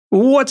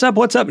What's up?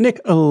 What's up?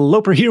 Nick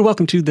Loper here.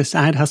 Welcome to the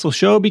Side Hustle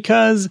Show,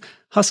 because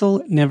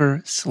hustle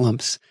never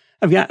slumps.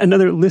 I've got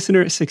another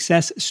listener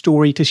success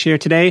story to share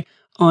today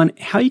on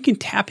how you can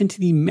tap into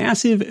the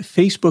massive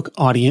Facebook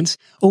audience,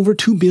 over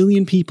 2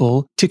 billion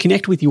people, to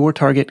connect with your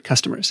target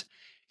customers.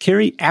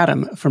 Carrie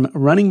Adam from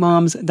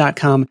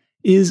runningmoms.com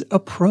is a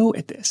pro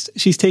at this.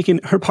 She's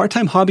taken her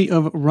part-time hobby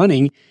of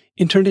running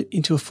and turned it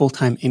into a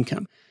full-time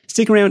income.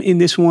 Stick around in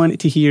this one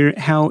to hear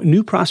how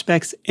new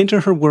prospects enter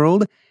her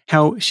world,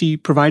 how she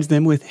provides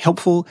them with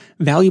helpful,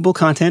 valuable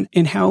content,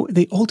 and how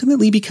they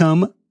ultimately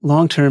become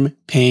long-term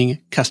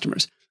paying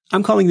customers.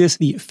 I'm calling this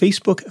the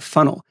Facebook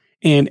funnel.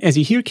 And as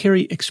you hear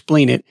Carrie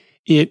explain it,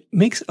 it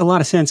makes a lot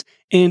of sense.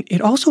 And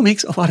it also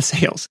makes a lot of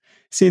sales.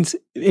 Since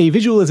a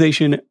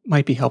visualization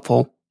might be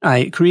helpful,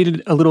 I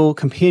created a little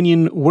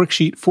companion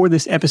worksheet for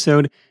this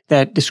episode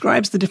that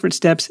describes the different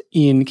steps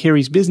in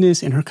Carrie's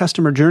business and her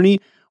customer journey,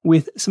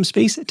 with some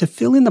space to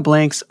fill in the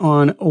blanks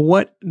on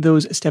what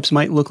those steps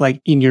might look like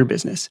in your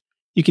business.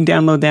 You can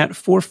download that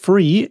for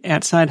free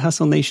at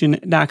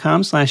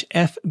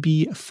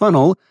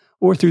sidehustlenation.com/FBfunnel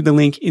or through the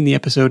link in the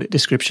episode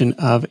description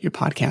of your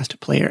podcast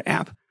player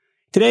app.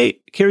 Today,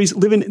 Carrie's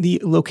living the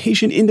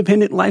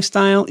location-independent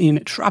lifestyle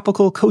in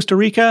tropical Costa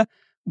Rica,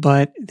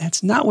 but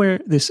that's not where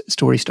this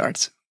story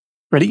starts.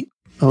 Ready?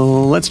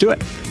 Let's do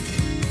it.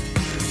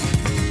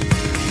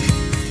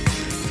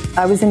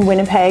 I was in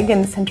Winnipeg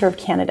in the center of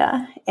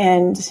Canada,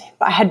 and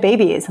I had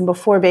babies. And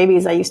before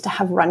babies, I used to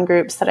have run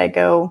groups that I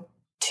go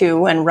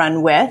to and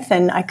run with.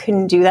 And I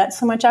couldn't do that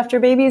so much after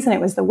babies. And it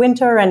was the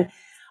winter. And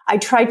I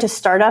tried to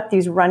start up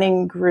these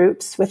running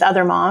groups with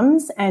other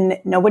moms, and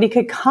nobody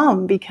could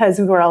come because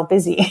we were all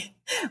busy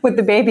with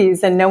the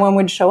babies, and no one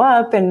would show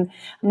up, and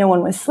no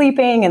one was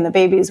sleeping, and the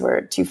babies were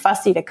too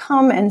fussy to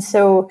come. And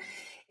so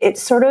it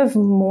sort of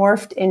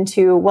morphed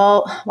into,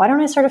 well, why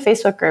don't I start a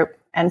Facebook group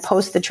and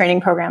post the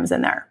training programs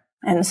in there?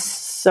 And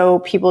so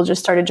people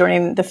just started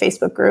joining the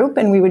Facebook group,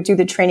 and we would do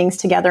the trainings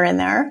together in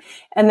there.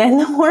 And then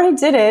the more I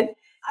did it,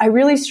 I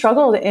really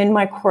struggled in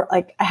my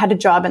I had a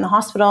job in the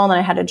hospital, and then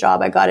I got a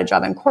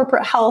job in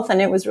corporate health.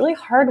 And it was really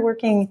hard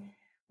working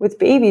with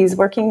babies,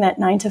 working that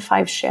 9 to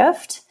 5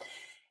 shift.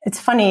 It's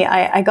funny.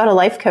 I got a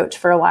life coach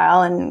for a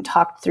while and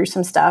talked through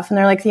some stuff. And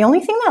they're like, the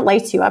only thing that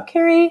lights you up,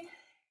 Carrie,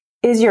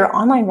 is your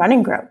online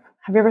running group.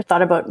 Have you ever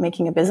thought about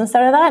making a business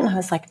out of that? And I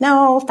was like,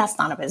 no, that's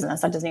not a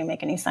business. That doesn't even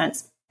make any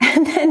sense.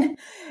 And then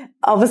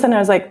all of a sudden I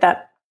was like,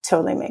 that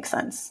totally makes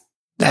sense.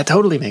 That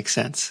totally makes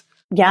sense.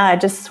 Yeah,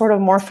 just sort of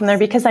morphed from there,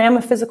 because I am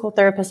a physical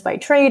therapist by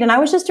trade, and I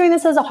was just doing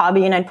this as a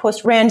hobby, and I'd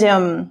post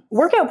random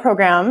workout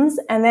programs.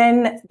 And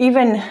then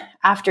even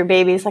after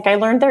babies, I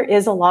learned there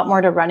is a lot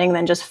more to running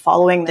than just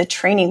following the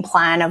training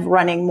plan of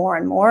running more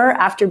and more.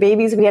 After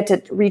babies, we had to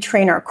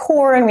retrain our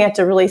core, and we had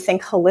to really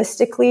think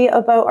holistically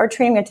about our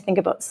training. We had to think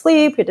about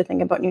sleep. We had to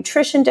think about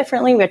nutrition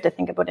differently. We had to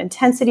think about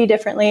intensity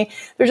differently.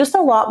 There's just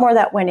a lot more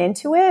that went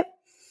into it.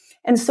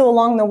 And so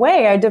along the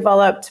way, I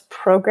developed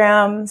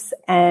programs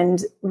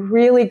and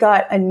really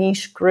got a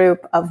niche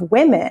group of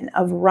women,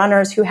 of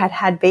runners who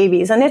had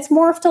babies. And it's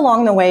morphed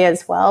along the way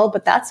as well,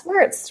 but that's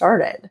where it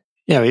started.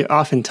 Yeah, we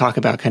often talk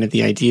about kind of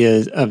the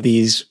ideas of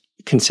these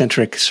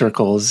concentric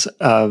circles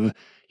of,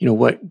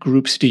 what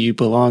groups do you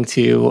belong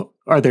to?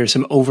 Are there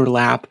some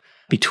overlap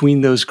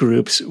between those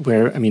groups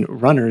where,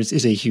 runners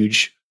is a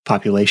huge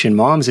population,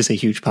 moms is a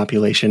huge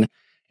population.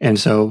 And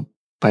so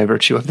by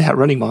virtue of that,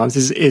 running moms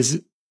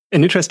is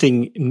an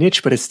interesting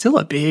niche, but it's still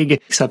a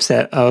big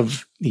subset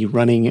of the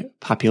running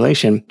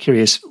population.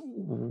 Curious,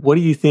 what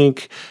do you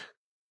think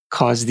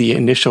caused the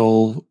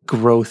initial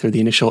growth or the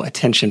initial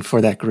attention for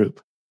that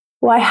group?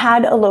 Well, I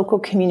had a local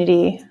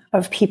community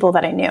of people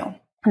that I knew.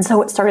 And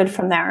so it started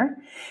from there.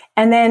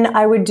 And then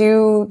I would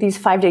do these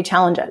 5-day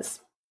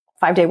challenges,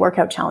 5-day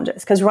workout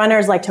challenges, because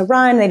runners like to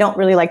run. They don't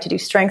really like to do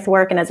strength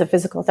work. And as a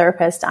physical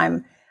therapist,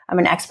 I'm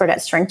an expert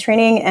at strength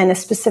training, and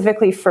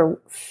specifically for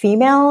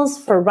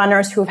females, for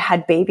runners who have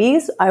had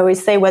babies. I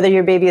always say, whether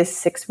your baby is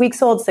 6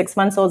 weeks old, 6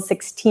 months old,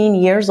 16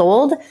 years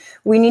old,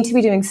 we need to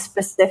be doing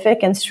specific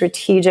and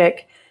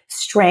strategic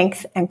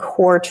strength and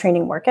core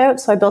training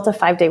workouts. So I built a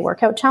 5-day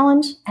workout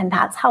challenge, and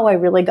that's how I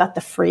really got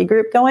the free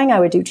group going. I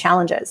would do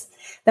challenges.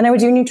 Then I would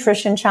do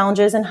nutrition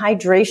challenges and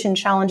hydration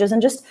challenges and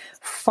just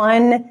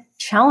fun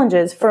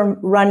challenges for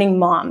running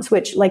moms,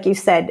 which, like you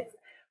said,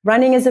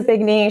 running is a big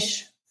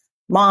niche.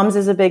 Moms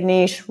is a big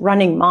niche.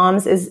 Running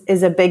moms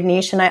is a big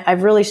niche. And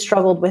I've really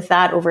struggled with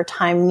that over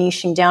time,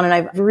 niching down. And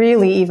I've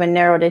really even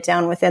narrowed it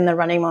down within the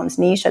running moms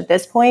niche at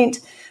this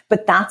point.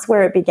 But that's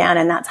where it began.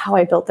 And that's how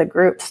I built the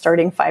group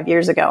starting 5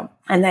 years ago.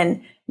 And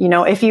then,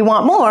 if you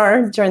want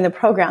more, join the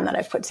program that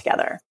I've put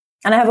together.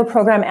 And I have a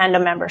program and a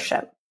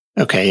membership.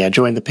 Okay. Yeah.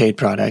 Join the paid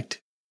product.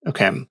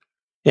 Okay.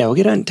 Yeah. We'll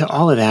get into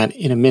all of that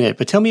in a minute,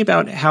 but tell me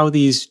about how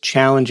these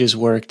challenges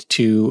worked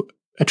to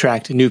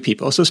attract new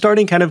people. So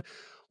starting kind of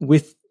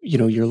with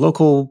your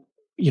local,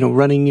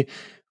 running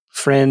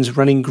friends,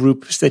 running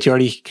groups that you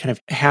already kind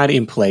of had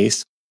in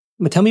place.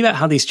 But tell me about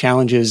how these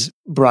challenges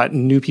brought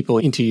new people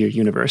into your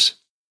universe.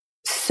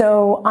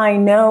 So I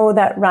know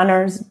that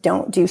runners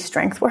don't do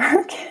strength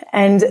work.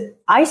 And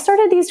I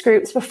started these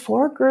groups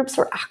before groups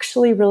were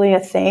actually really a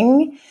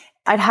thing.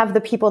 I'd have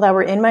the people that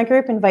were in my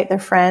group invite their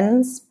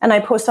friends. And I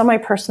post on my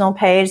personal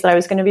page that I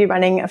was going to be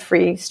running a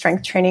free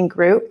strength training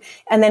group.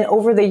 And then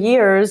over the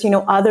years,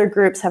 other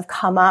groups have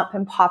come up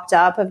and popped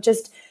up of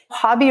just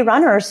hobby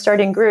runners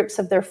starting groups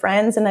of their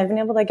friends. And I've been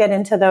able to get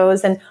into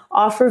those and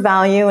offer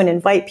value and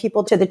invite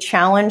people to the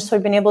challenge. So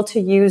I've been able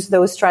to use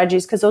those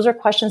strategies because those are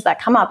questions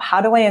that come up.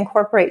 How do I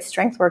incorporate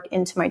strength work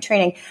into my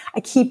training? I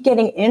keep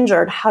getting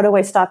injured. How do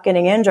I stop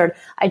getting injured?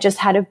 I just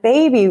had a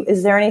baby.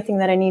 Is there anything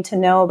that I need to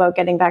know about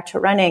getting back to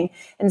running?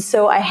 And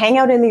so I hang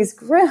out in these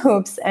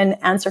groups and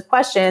answer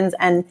questions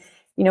and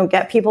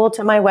get people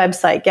to my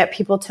website, get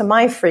people to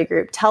my free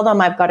group, tell them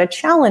I've got a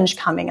challenge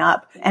coming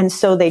up. And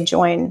so they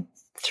join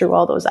through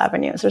all those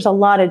avenues. There's a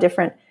lot of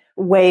different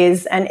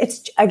ways. And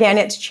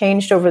it's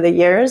changed over the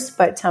years,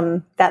 but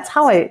that's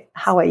how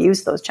I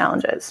use those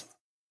challenges.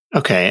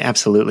 Okay,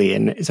 absolutely.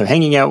 And so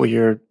hanging out with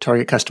your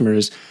target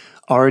customers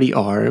already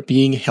are,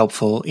 being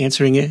helpful,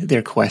 answering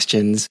their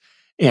questions.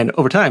 And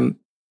over time,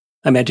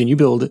 I imagine you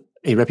build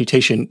a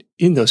reputation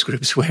in those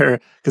groups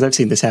where, because I've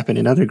seen this happen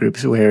in other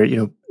groups where,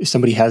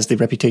 somebody has the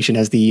reputation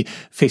as the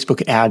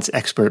Facebook ads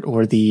expert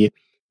or the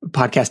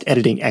podcast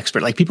editing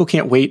expert. Like people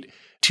can't wait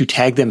to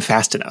tag them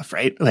fast enough,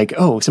 right? Like,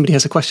 oh, somebody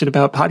has a question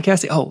about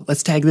podcasting. Oh,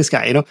 let's tag this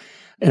guy,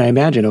 And I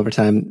imagine over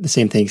time, the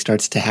same thing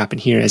starts to happen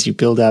here as you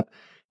build up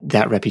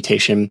that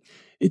reputation.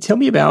 Tell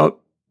me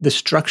about the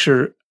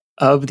structure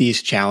of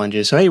these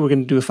challenges. So, hey, we're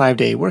going to do a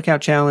 5-day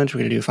workout challenge. We're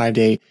going to do a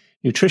 5-day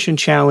nutrition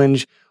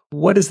challenge.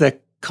 What does the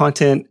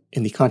content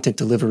and the content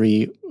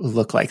delivery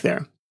look like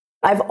there?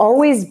 I've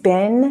always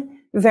been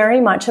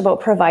very much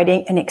about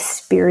providing an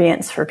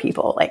experience for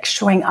people, like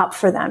showing up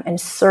for them and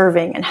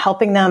serving and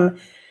helping them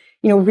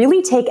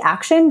really take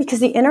action,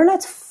 because the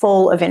internet's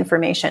full of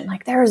information.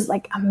 Like there's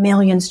like a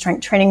million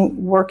strength training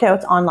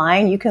workouts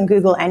online. You can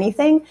Google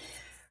anything.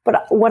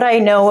 But what I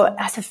know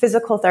as a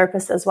physical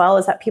therapist as well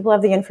is that people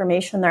have the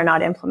information they're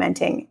not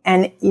implementing.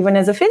 And even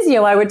as a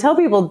physio, I would tell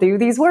people do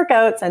these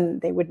workouts and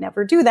they would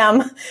never do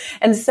them.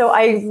 And so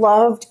I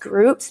loved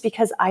groups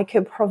because I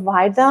could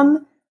provide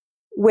them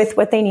with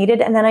what they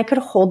needed. And then I could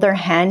hold their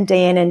hand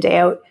day in and day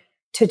out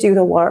to do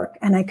the work,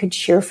 and I could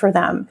cheer for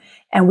them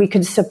and we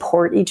could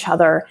support each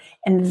other.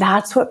 And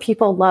that's what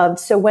people loved.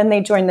 So when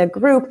they joined the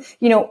group,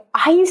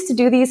 I used to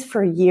do these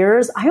for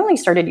years. I only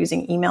started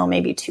using email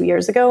maybe 2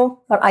 years ago,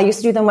 but I used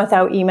to do them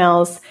without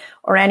emails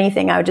or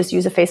anything. I would just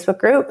use a Facebook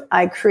group.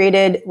 I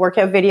created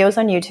workout videos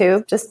on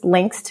YouTube, just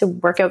links to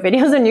workout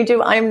videos on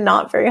YouTube. I'm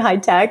not very high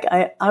tech.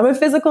 I'm a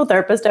physical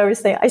therapist. I always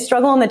say I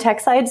struggle on the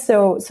tech side.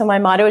 So my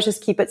motto is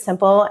just keep it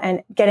simple,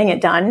 and getting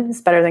it done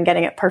is better than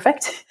getting it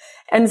perfect.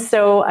 And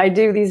so I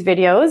do these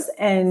videos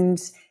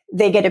and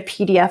they get a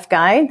PDF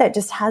guide that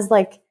just has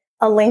like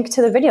a link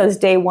to the videos.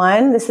 Day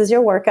 1, this is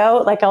your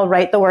workout. Like I'll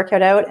write the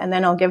workout out and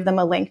then I'll give them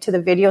a link to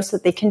the video so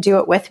that they can do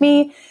it with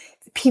me.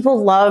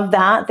 People love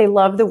that. They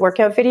love the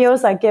workout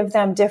videos. I give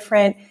them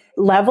different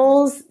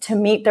levels to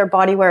meet their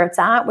body where it's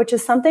at, which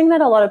is something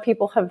that a lot of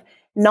people have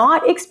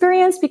not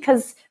experienced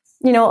because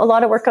a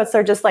lot of workouts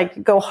are just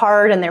like go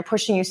hard and they're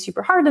pushing you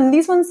super hard. And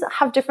these ones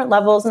have different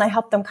levels and I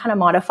help them kind of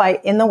modify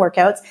in the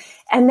workouts.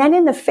 And then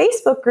in the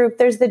Facebook group,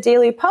 there's the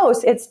daily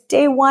post. It's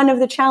day 1 of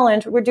the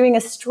challenge. We're doing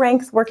a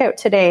strength workout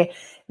today.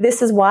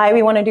 This is why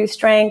we want to do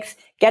strength.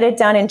 Get it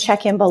done and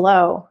check in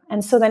below.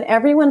 And so then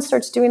everyone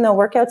starts doing the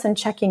workouts and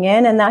checking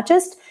in, and that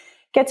just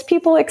gets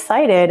people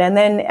excited. And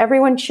then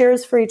everyone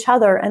cheers for each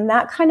other. And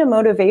that kind of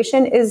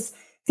motivation is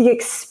the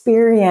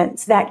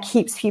experience that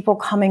keeps people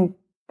coming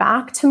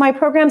back to my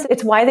programs.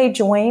 It's why they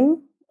join,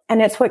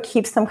 and it's what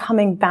keeps them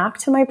coming back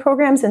to my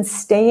programs and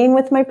staying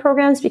with my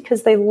programs,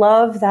 because they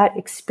love that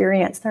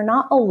experience. They're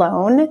not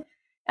alone.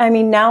 I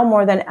mean, now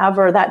more than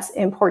ever, that's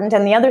important.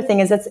 And the other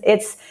thing is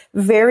it's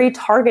very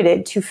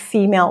targeted to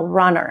female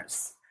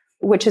runners,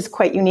 which is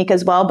quite unique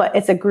as well. But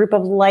it's a group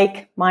of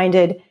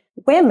like-minded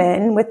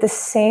women with the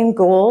same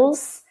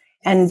goals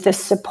and the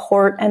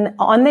support, and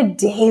on the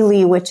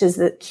daily, which is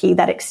the key,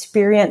 that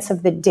experience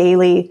of the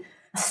daily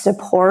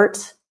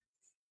support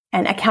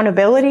and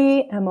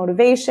accountability and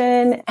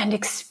motivation and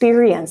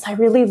experience. I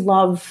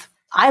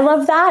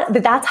love that.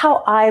 But that's how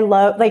I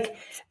love, like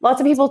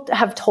lots of people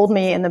have told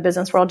me in the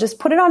business world, just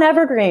put it on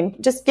Evergreen,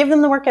 just give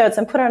them the workouts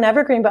and put it on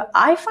Evergreen. But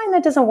I find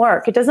that doesn't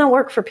work. It doesn't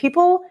work for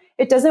people.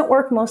 It doesn't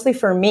work mostly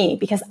for me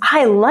because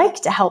I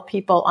like to help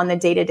people on the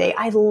day-to-day.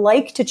 I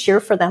like to cheer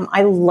for them.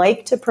 I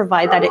like to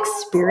provide that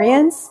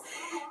experience.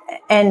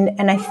 And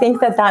I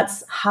think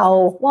that's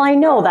how, I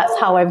know that's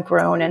how I've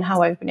grown and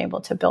how I've been able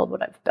to build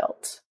what I've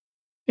built.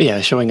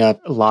 Yeah, showing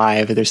up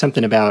live. There's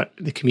something about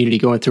the community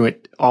going through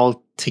it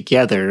all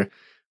together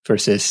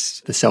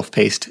versus the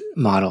self-paced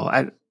model.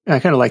 I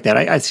kind of like that.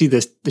 I see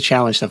the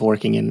challenge stuff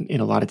working in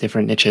a lot of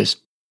different niches.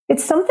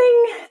 It's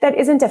something that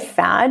isn't a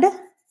fad.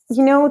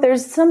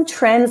 There's some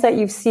trends that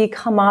you see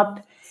come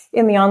up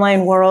in the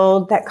online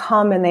world that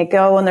come and they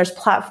go, and there's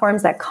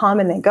platforms that come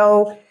and they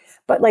go.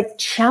 But like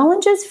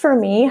challenges for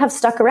me have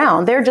stuck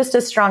around. They're just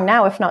as strong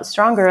now, if not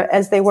stronger,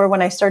 as they were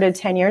when I started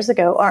 5 years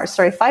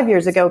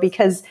ago,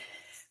 because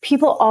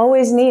people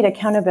always need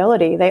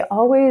accountability. They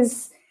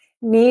always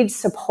need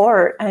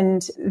support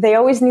and they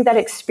always need that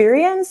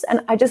experience. And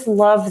I just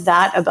love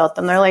that about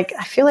them. I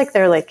feel like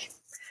they're like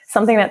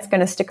something that's going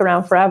to stick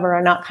around forever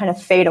and not kind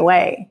of fade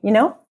away, you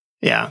know?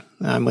 Yeah,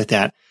 I'm with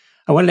that.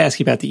 I wanted to ask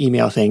you about the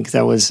email thing because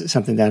that was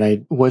something that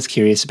I was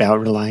curious about,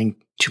 relying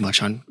too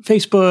much on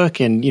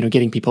Facebook and,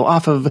 getting people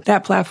off of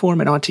that platform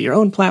and onto your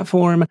own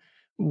platform.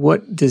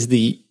 What does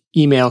the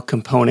email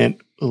component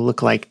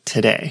look like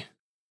today?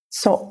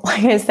 So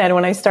like I said,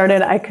 when I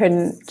started, I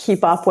couldn't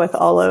keep up with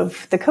all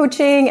of the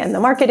coaching and the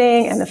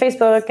marketing and the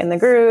Facebook and the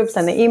groups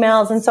and the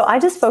emails. And so I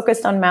just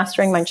focused on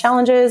mastering my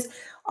challenges,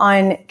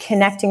 on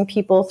connecting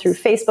people through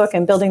Facebook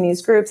and building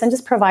these groups and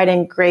just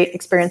providing great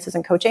experiences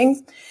and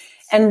coaching.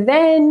 And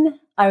then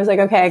I was like,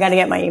 okay, I got to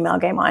get my email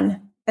game on.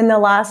 In the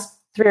last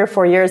 3 or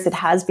 4 years, it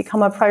has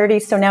become a priority.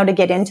 So now to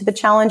get into the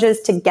challenges,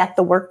 to get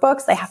the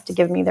workbooks, they have to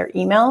give me their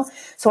email.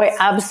 So I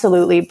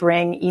absolutely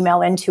bring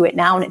email into it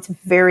now. And it's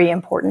very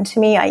important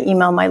to me. I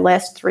email my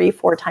list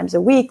 3-4 times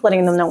a week,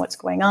 letting them know what's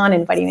going on,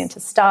 inviting them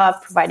to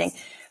stuff, providing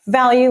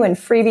value and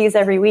freebies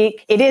every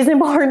week. It is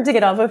important to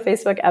get off of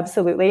Facebook.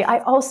 Absolutely. I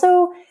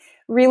also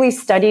really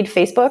studied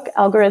Facebook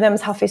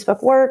algorithms, how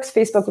Facebook works,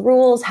 Facebook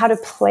rules, how to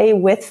play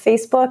with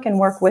Facebook and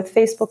work with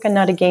Facebook and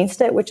not against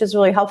it, which is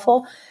really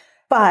helpful.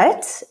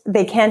 But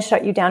they can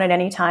shut you down at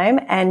any time.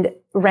 And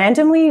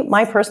randomly,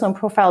 my personal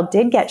profile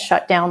did get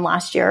shut down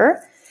last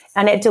year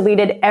and it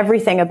deleted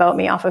everything about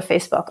me off of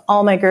Facebook,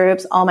 all my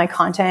groups, all my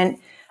content.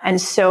 And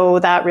so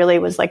that really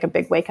was like a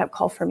big wake up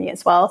call for me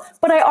as well.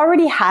 But I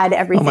already had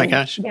everything. Oh my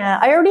gosh. Yeah,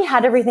 I already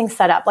had everything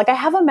set up. Like I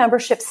have a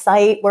membership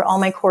site where all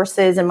my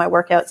courses and my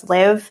workouts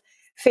live.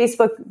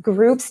 Facebook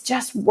groups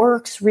just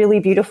works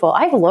really beautiful.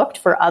 I've looked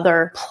for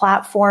other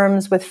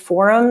platforms with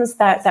forums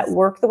that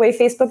work the way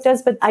Facebook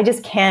does, but I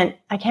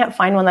can't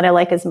find one that I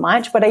like as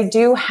much, but I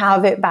do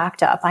have it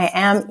backed up. I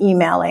am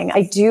emailing.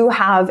 I do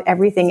have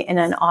everything in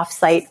an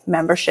offsite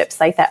membership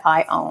site that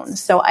I own.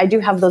 So I do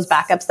have those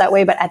backups that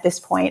way. But at this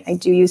point, I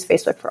do use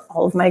Facebook for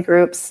all of my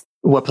groups.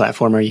 What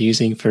platform are you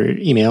using for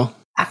email?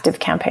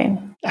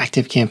 ActiveCampaign.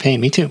 ActiveCampaign.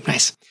 Me too.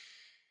 Nice.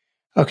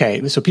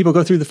 Okay, so people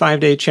go through the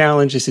 5-day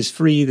challenge. This is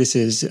free. This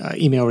is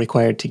email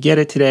required to get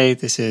it today.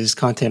 This is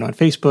content on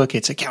Facebook.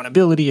 It's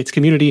accountability. It's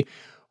community.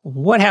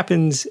 What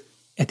happens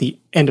at the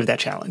end of that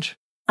challenge?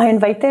 I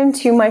invite them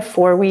to my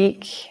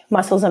 4-week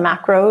Muscles and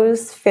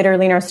Macros, Fitter,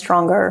 Leaner,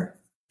 Stronger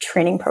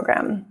training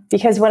program.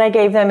 Because what I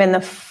gave them in the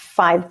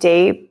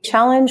 5-day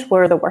challenge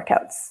were the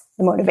workouts,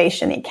 the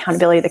motivation, the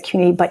accountability, the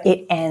community, but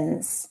it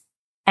ends.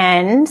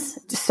 And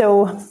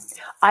so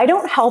I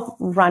don't help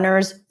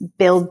runners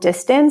build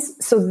distance.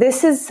 So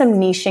this is some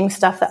niching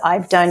stuff that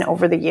I've done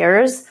over the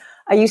years.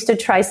 I used to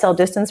try sell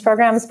distance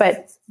programs,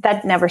 but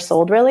that never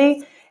sold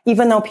really,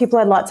 even though people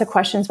had lots of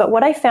questions. But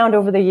what I found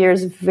over the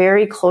years,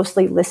 very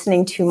closely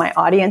listening to my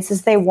audience,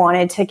 is they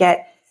wanted to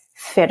get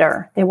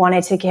fitter. They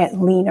wanted to get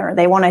leaner.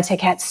 They wanted to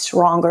get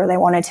stronger. They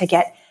wanted to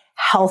get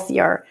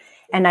healthier.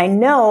 And I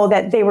know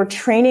that they were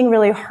training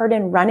really hard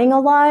and running a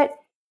lot.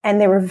 And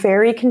they were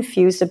very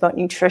confused about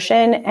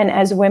nutrition. And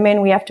as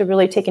women, we have to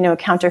really take into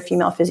account our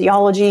female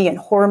physiology and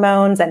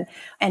hormones and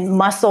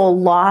muscle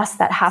loss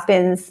that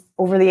happens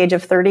over the age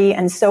of 30.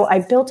 And so I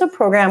built a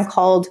program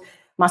called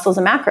Muscles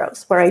and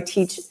Macros, where I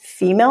teach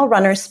female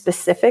runners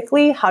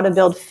specifically how to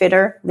build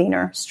fitter,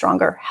 leaner,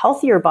 stronger,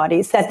 healthier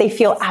bodies that they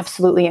feel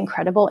absolutely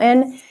incredible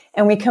in.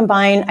 And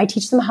I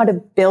teach them how to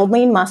build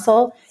lean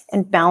muscle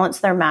and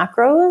balance their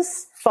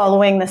macros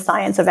following the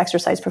science of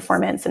exercise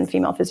performance and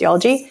female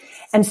physiology.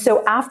 And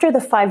so after the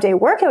 5-day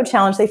workout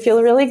challenge, they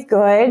feel really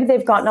good.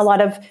 They've gotten a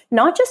lot of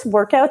not just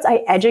workouts.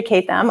 I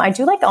educate them. I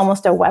do like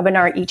almost a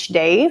webinar each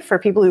day for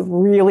people who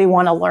really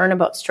want to learn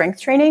about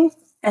strength training.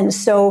 And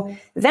so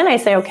then I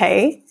say,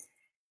 okay,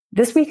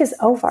 this week is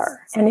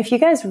over. And if you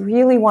guys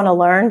really want to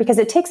learn, because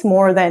it takes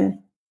more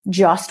than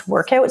just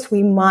workouts,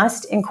 we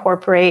must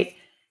incorporate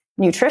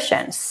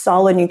nutrition,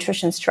 solid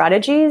nutrition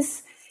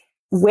strategies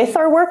with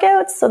our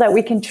workouts so that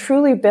we can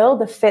truly build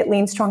the fit,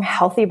 lean, strong,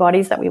 healthy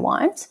bodies that we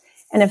want.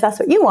 And if that's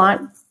what you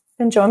want,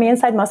 then join me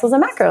inside Muscles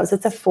and Macros.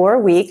 It's a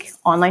 4-week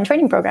online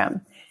training program.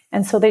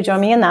 And so they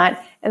join me in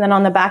that. And then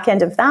on the back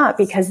end of that,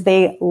 because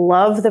they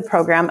love the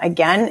program,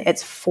 again,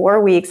 it's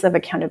 4 weeks of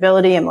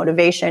accountability and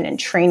motivation and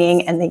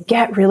training. And they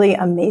get really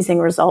amazing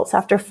results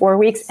after 4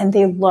 weeks. And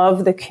they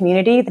love the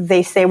community.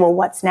 They say, well,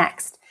 what's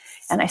next?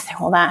 And I say,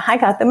 well, I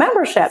got the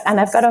membership. And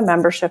I've got a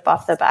membership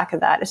off the back of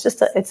that.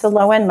 It's a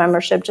low-end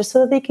membership just so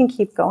that they can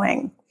keep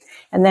going.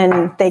 And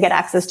then they get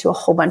access to a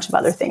whole bunch of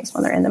other things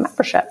when they're in the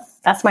membership.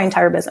 That's my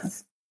entire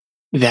business.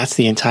 That's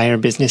the entire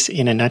business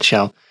in a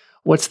nutshell.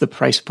 What's the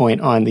price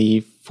point on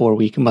the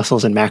 4-week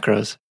Muscles and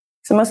Macros?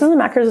 So Muscles and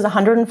Macros is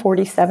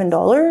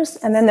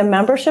 $147. And then the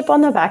membership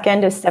on the back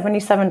end is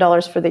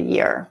 $77 for the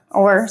year,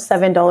 or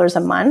 $7 a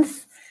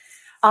month.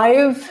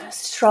 I've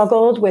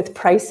struggled with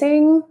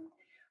pricing.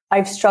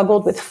 I've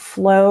struggled with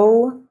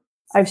flow.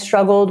 I've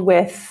struggled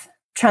with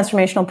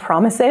transformational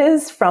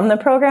promises from the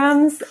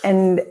programs.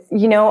 And,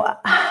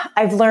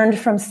 I've learned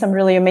from some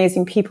really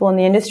amazing people in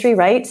the industry,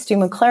 right? Stu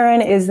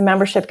McLaren is the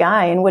membership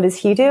guy. And what does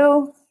he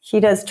do? He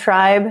does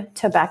tribe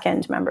to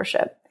back-end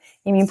membership.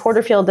 Amy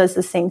Porterfield does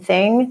the same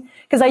thing.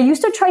 Because I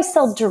used to try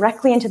sell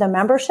directly into the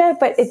membership,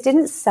 but it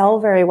didn't sell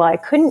very well. I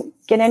couldn't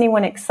get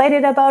anyone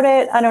excited about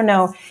it. I don't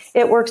know.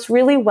 It works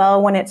really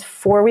well when it's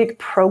 4-week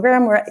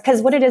program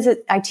because what it is,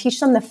 I teach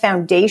them the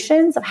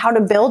foundations of how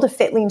to build a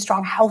fit, lean,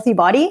 strong, healthy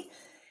body.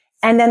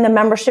 And then the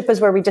membership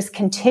is where we just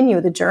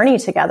continue the journey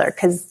together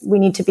because we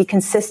need to be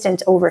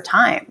consistent over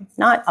time,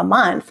 not a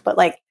month, but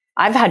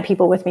I've had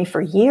people with me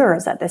for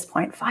years at this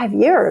point, 5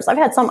 years. I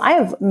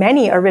have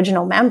many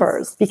original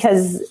members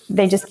because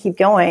they just keep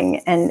going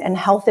and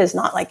health is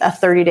not like a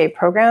 30-day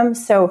program.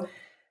 So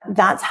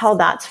that's how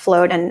that's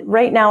flowed. And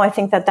right now I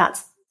think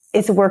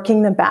it's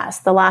working the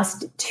best. The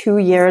last 2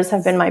 years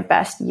have been my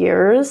best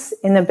years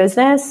in the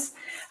business.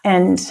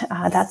 And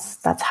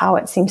that's how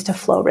it seems to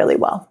flow really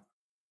well.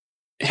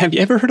 Have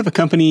you ever heard of a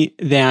company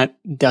that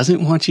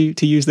doesn't want you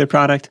to use their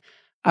product?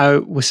 I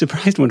was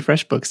surprised when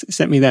FreshBooks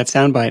sent me that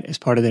soundbite as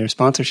part of their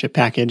sponsorship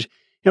package.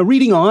 Now,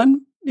 reading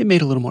on, it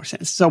made a little more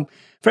sense. So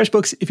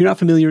FreshBooks, if you're not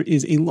familiar,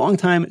 is a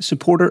longtime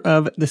supporter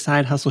of the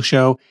Side Hustle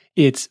Show.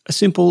 It's a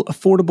simple,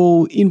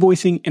 affordable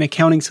invoicing and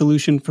accounting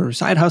solution for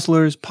side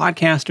hustlers,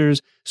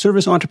 podcasters,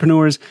 service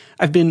entrepreneurs.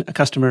 I've been a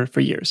customer for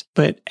years.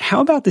 But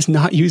how about this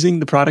not using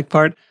the product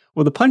part?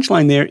 Well, the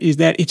punchline there is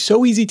that it's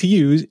so easy to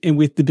use, and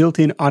with the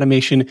built-in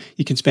automation,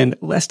 you can spend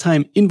less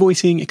time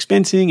invoicing,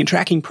 expensing, and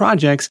tracking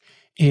projects,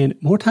 and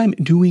more time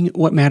doing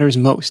what matters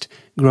most,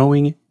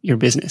 growing your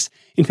business.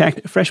 In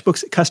fact,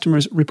 FreshBooks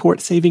customers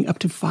report saving up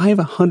to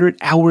 500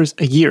 hours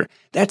a year.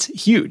 That's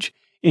huge.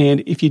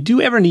 And if you do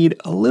ever need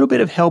a little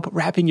bit of help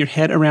wrapping your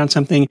head around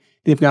something,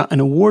 they've got an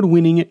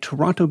award-winning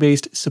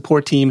Toronto-based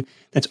support team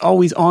that's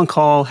always on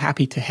call,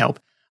 happy to help.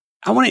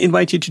 I want to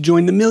invite you to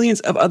join the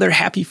millions of other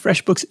happy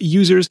FreshBooks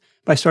users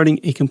by starting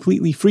a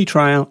completely free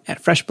trial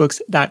at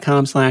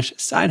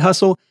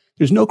freshbooks.com/sidehustle.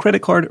 There's no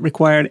credit card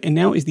required, and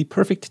now is the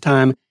perfect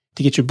time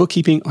to get your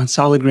bookkeeping on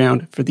solid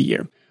ground for the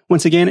year.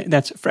 Once again,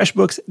 that's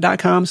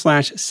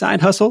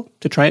freshbooks.com/sidehustle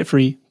to try it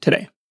free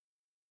today.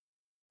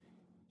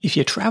 If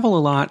you travel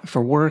a lot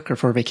for work or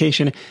for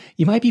vacation,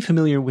 you might be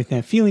familiar with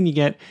that feeling you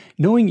get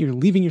knowing you're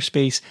leaving your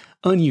space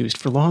unused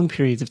for long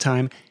periods of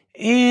time,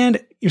 and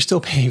you're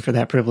still paying for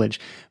that privilege.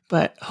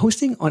 But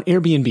hosting on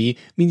Airbnb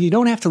means you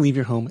don't have to leave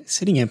your home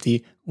sitting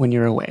empty when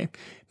you're away.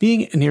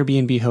 Being an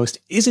Airbnb host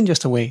isn't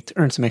just a way to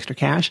earn some extra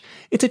cash.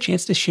 It's a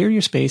chance to share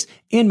your space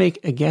and make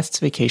a guest's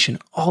vacation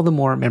all the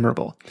more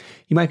memorable.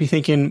 You might be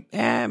thinking,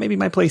 maybe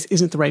my place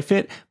isn't the right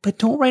fit, but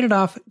don't write it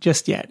off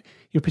just yet.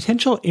 Your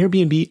potential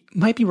Airbnb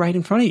might be right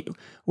in front of you.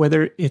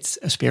 Whether it's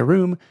a spare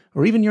room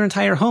or even your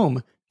entire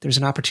home, there's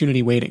an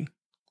opportunity waiting.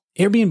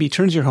 Airbnb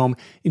turns your home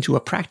into a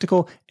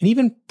practical and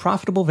even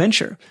profitable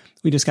venture.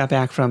 We just got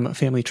back from a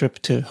family trip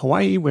to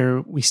Hawaii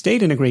where we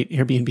stayed in a great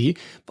Airbnb,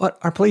 but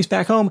our place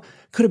back home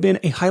could have been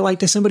a highlight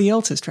to somebody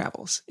else's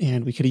travels,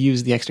 and we could have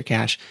used the extra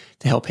cash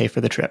to help pay for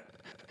the trip.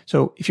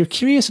 So if you're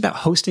curious about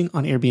hosting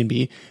on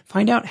Airbnb,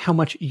 find out how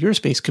much your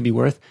space could be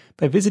worth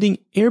by visiting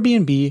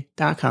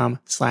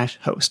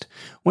airbnb.com/host.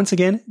 Once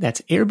again,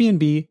 that's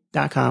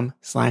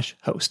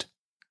airbnb.com/host.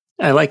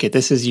 I like it.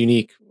 This is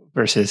unique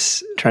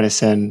versus trying to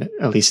send,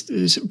 at least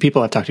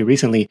people I've talked to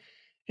recently,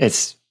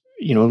 it's,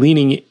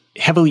 leaning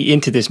heavily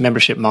into this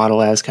membership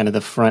model as kind of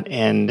the front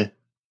end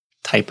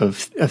type of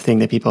thing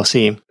that people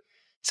see.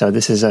 So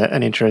this is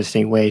an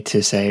interesting way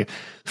to say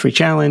free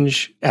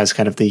challenge as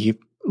kind of the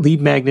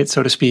lead magnet,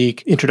 so to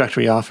speak.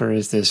 Introductory offer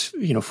is this,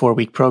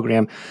 4-week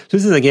program. So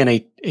this is again,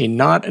 a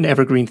not an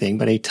evergreen thing,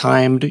 but a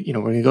timed, we're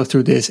going to go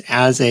through this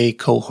as a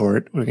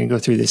cohort. We're going to go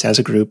through this as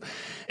a group.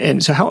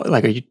 And so how,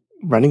 are you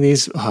running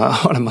these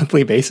on a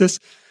monthly basis,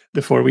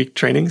 the 4-week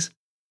trainings?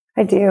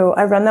 I do.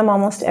 I run them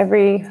almost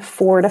every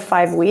 4 to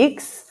 5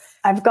 weeks.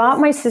 I've got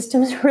my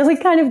systems really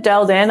kind of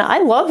dialed in. I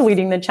love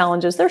leading the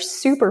challenges. They're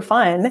super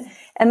fun.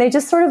 And they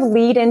just sort of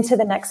lead into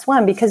the next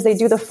one because they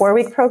do the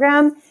 4-week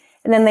program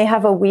and then they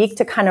have a week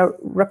to kind of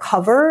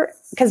recover.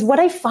 Because what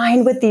I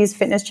find with these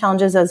fitness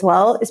challenges as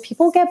well is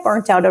people get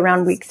burnt out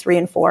around week 3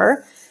 and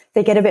 4.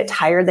 They get a bit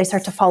tired. They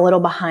start to fall a little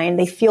behind.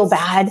 They feel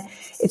bad.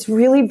 It's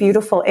really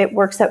beautiful. It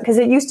works out because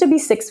it used to be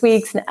 6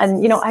 weeks.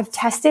 And I've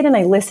tested and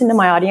I listen to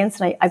my audience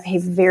and I pay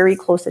very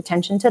close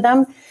attention to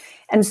them.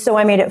 And so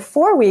I made it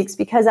 4 weeks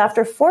because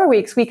after 4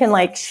 weeks, we can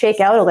shake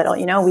out a little,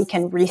 we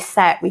can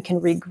reset, we can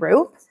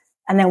regroup,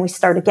 and then we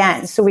start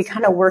again. So we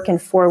kind of work in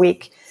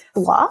 4-week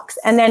blocks.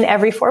 And then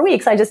every 4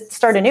 weeks, I just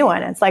start a new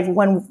one. It's like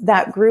when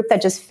that group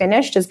that just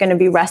finished is going to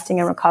be resting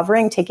and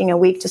recovering, taking a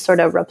week to sort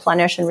of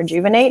replenish and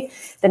rejuvenate.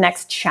 The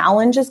next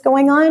challenge is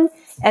going on.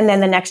 And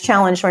then the next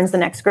challenge joins the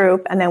next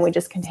group. And then we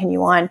just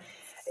continue on.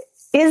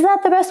 Is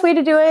that the best way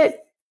to do it?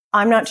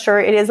 I'm not sure.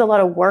 It is a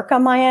lot of work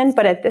on my end,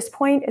 but at this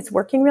point, it's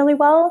working really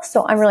well.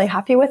 So I'm really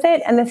happy with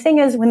it. And the thing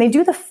is, when they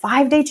do the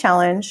 5-day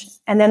challenge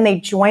and then they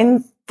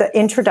join the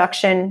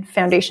introduction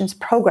foundations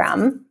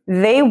program,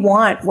 they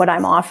want what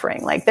I'm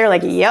offering. Like, they're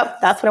like, yep,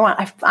 that's what I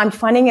want. I'm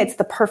finding it's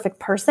the perfect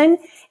person.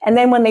 And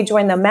then when they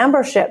join the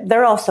membership,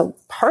 they're also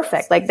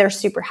perfect. Like, they're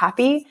super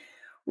happy.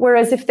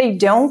 Whereas if they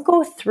don't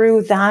go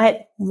through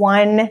that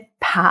one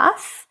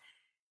path,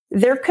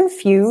 they're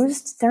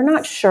confused. They're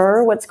not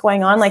sure what's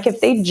going on. Like,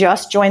 if they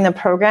just join the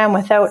program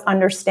without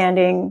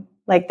understanding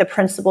like the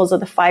principles of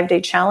the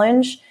 5-day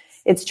challenge,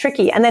 it's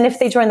tricky. And then if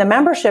they join the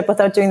membership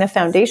without doing the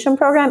foundation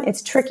program,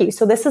 it's tricky.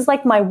 So this is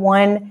like my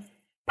one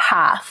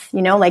path,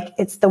 like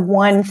it's the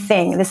one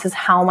thing. This is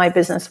how my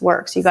business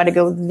works. You got to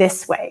go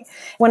this way.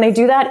 When I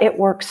do that, it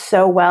works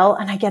so well,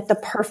 and I get the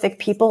perfect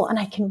people, and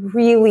I can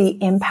really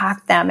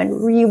impact them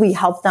and really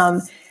help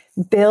them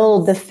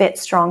build the fit,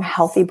 strong,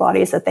 healthy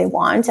bodies that they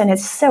want. And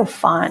it's so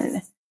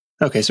fun.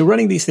 Okay. So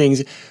running these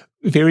things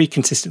very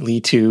consistently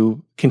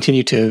to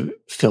continue to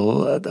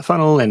fill the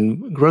funnel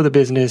and grow the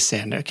business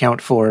and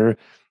account for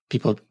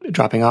people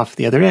dropping off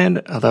the other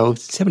end, although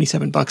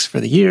 $77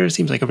 for the year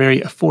seems like a very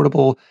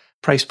affordable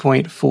price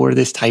point for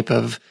this type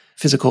of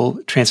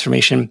physical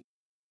transformation.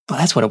 Well,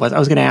 that's what it was. I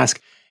was going to ask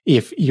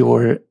if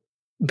your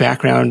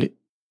background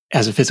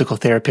as a physical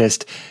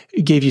therapist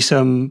gave you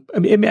some,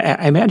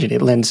 I imagine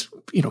it lends,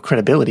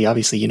 credibility.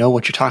 Obviously, you know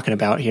what you're talking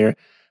about here.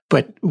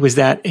 But was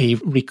that a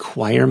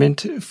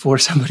requirement for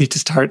somebody to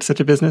start such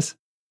a business?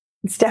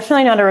 It's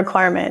definitely not a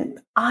requirement.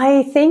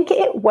 I think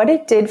what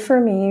it did for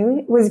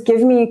me was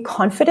give me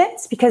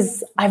confidence,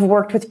 because I've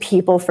worked with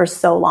people for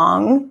so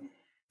long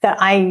that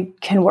I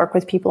can work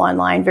with people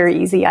online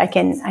very easy. I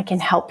can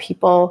help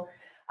people.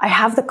 I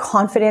have the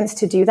confidence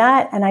to do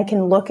that. And I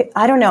can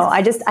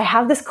I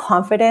have this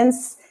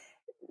confidence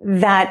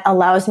that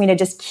allows me to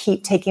just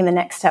keep taking the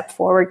next step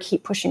forward,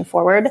 keep pushing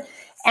forward.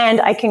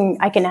 And I can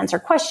answer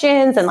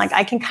questions, and like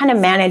I can kind of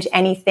manage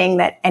anything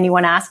that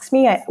anyone asks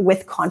me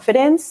with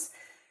confidence.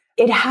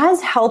 It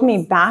has held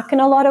me back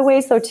in a lot of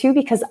ways though too,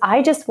 because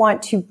I just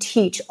want to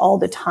teach all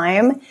the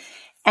time.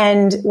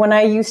 And when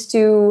I used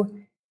to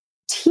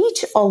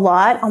teach a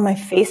lot on my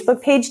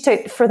Facebook page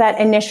for that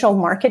initial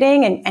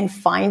marketing and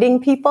finding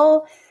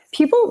people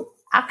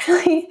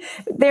actually,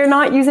 they're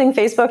not using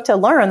Facebook to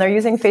learn. They're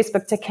using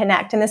Facebook to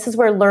connect. And this is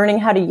where learning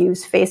how to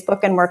use Facebook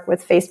and work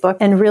with Facebook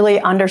and really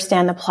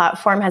understand the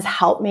platform has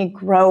helped me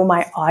grow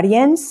my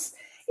audience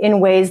in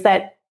ways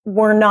that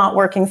were not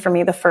working for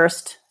me the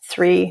first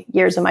 3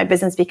 years of my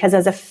business. Because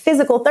as a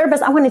physical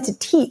therapist, I wanted to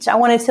teach. I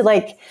wanted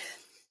to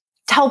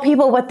tell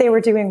people what they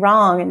were doing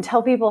wrong and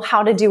tell people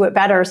how to do it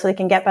better so they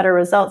can get better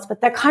results.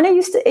 But that kind of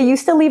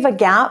used to leave a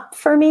gap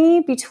for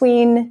me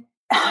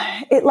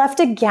it left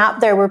a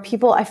gap there where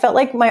I felt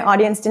like my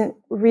audience didn't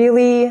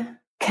really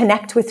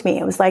connect with me.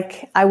 It was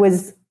like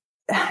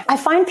I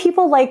find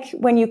people like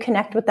when you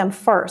connect with them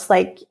first.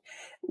 Like,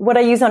 what I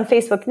use on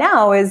Facebook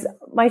now is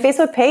my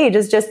Facebook page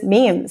is just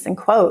memes and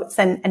quotes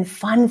and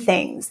fun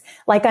things.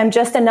 Like, I'm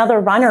just another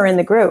runner in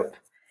the group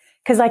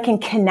because I can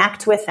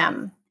connect with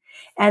them.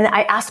 And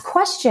I ask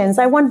questions.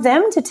 I want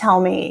them to tell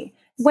me,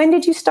 when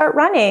did you start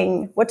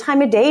running? What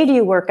time of day do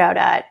you work out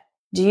at?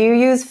 Do you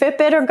use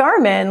Fitbit or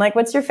Garmin? Like,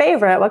 what's your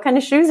favorite? What kind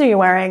of shoes are you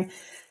wearing?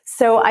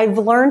 So I've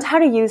learned how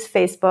to use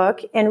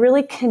Facebook and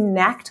really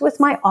connect with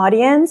my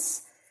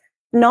audience,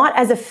 not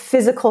as a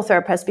physical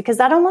therapist, because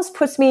that almost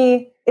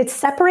it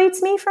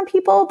separates me from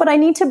people, but I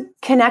need to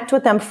connect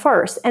with them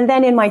first. And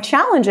then in my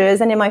challenges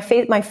and in my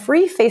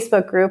free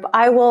Facebook group,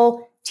 I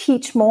will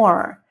teach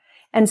more.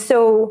 And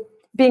so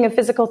being a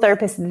physical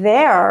therapist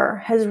there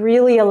has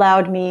really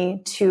allowed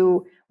me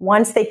to,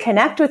 once they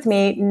connect with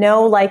me,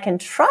 know, like, and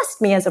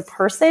trust me as a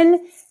person,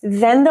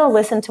 then they'll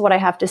listen to what I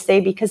have to say,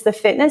 because the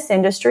fitness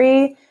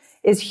industry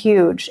is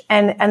huge.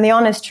 And the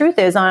honest truth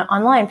is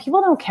online,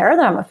 people don't care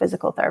that I'm a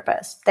physical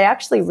therapist. They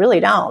actually really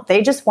don't.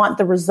 They just want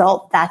the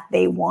result that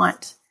they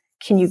want.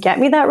 Can you get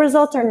me that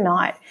result or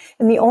not?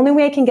 And the only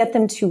way I can get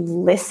them to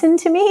listen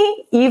to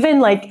me,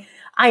 even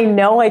I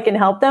know I can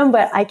help them,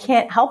 but I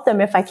can't help them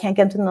if I can't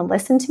get them to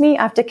listen to me.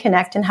 I have to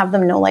connect and have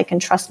them know, like,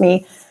 and trust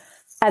me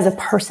as a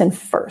person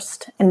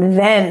first, and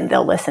then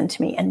they'll listen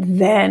to me, and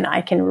then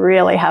I can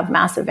really have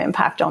massive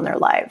impact on their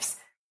lives.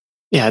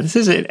 Yeah, this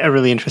is a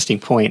really interesting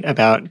point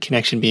about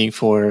connection being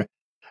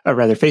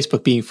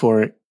Facebook being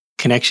for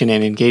connection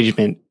and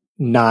engagement,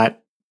 not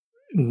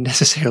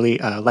necessarily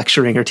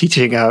lecturing or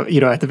teaching.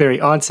 At the very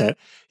onset,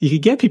 you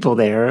could get people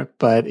there,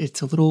 but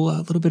it's a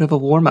little bit of a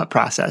warm up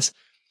process.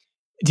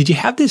 Did you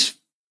have this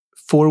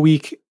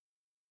 4-week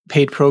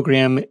paid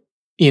program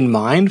in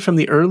mind from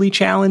the early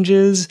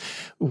challenges?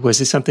 Was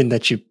this something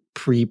that you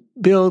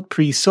pre-built,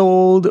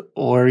 pre-sold,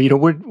 or,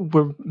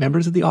 were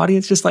members of the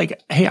audience just like,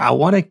 hey, I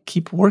want to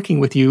keep working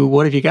with you.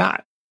 What have you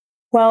got?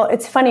 Well,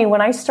 it's funny.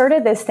 When I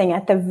started this thing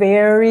at the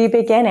very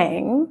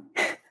beginning,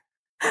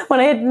 when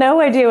I had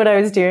no idea what I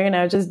was doing and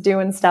I was just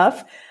doing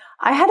stuff,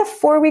 I had a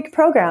 4-week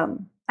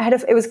program.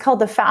 It was called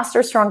the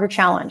Faster, Stronger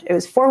Challenge. It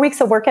was 4 weeks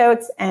of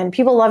workouts and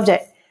people loved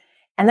it.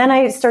 And then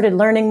I started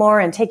learning more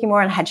and taking more,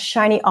 and I had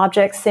shiny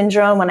object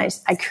syndrome when I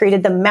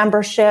created the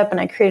membership, and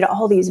I created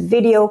all these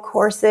video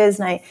courses,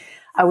 and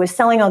I was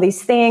selling all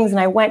these things, and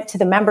I went to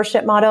the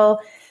membership model.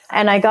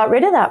 And I got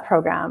rid of that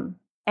program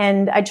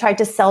and I tried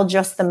to sell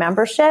just the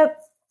membership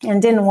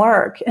and didn't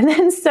work. And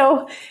then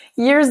so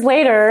years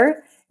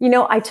later,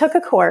 I took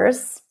a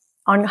course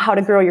on how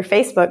to grow your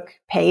Facebook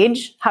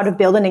page, how to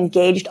build an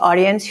engaged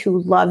audience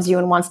who loves you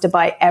and wants to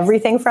buy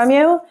everything from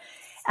you.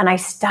 And I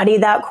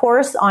studied that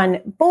course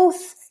on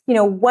both,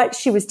 what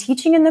she was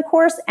teaching in the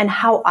course and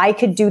how I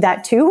could do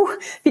that too,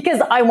 because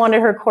I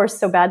wanted her course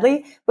so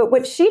badly. But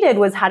what she did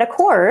was had a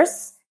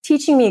course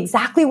teaching me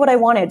exactly what I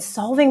wanted,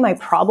 solving my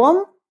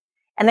problem.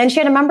 And then she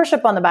had a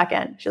membership on the back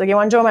end. She's like, you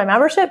want to join my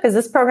membership? Because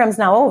this program's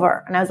now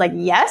over. And I was like,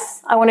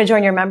 yes, I want to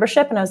join your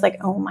membership. And I was like,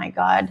 oh my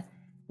God,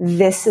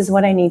 this is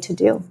what I need to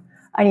do.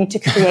 I need to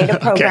create a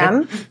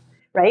program, okay,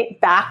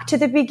 right? Back to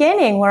the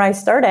beginning where I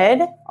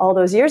started all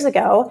those years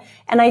ago.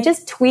 And I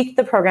just tweaked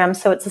the program.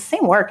 So it's the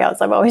same workouts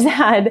I've always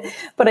had,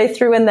 but I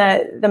threw in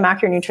the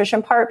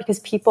macronutrition part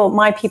because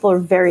my people are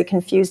very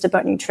confused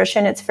about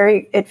nutrition.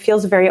 It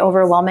feels very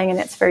overwhelming and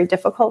it's very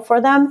difficult for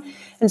them.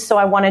 And so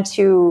I wanted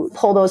to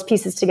pull those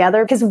pieces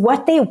together because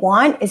what they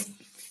want is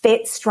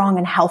fit, strong,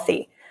 and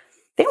healthy.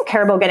 They don't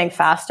care about getting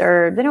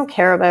faster. They don't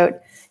care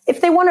about,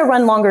 if they want to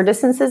run longer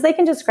distances, they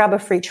can just grab a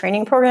free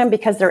training program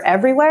because they're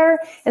everywhere.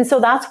 And so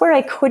that's where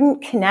I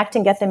couldn't connect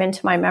and get them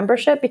into my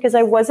membership because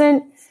I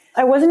wasn't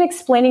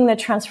explaining the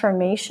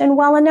transformation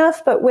well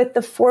enough. But with the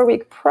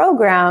 4-week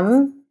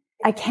program,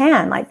 I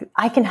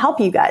can help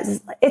you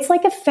guys. It's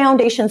like a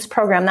foundations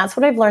program. That's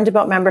what I've learned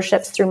about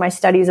memberships through my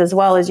studies as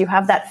well, is you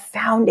have that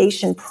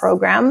foundation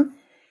program.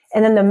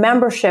 And then the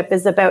membership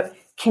is about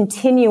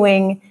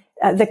continuing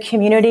the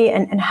community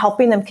and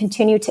helping them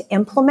continue to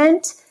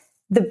implement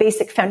the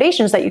basic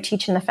foundations that you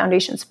teach in the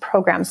foundations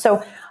program.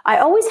 So I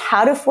always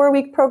had a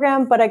 4-week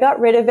program, but I got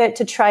rid of it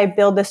to try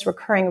build this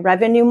recurring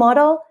revenue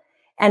model,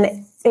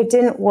 and it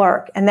didn't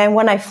work. And then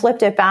when I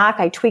flipped it back,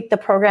 I tweaked the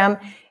program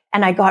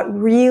and I got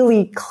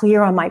really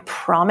clear on my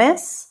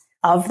promise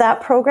of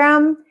that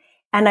program.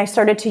 And I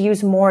started to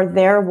use more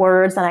their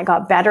words, and I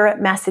got better at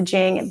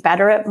messaging and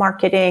better at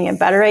marketing and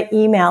better at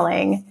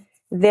emailing.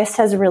 This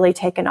has really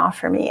taken off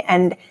for me.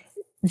 And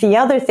the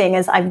other thing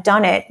is I've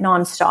done it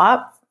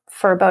nonstop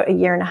for about 1.5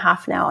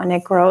 years now, and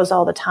it grows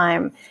all the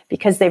time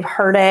because they've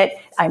heard it.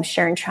 I'm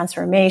sharing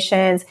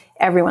transformations.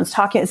 Everyone's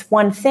talking. It's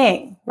one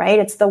thing, right?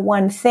 It's the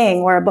one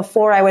thing where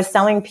before I was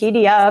selling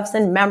PDFs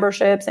and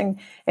memberships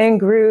and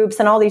groups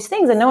and all these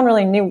things, and no one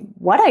really knew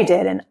what I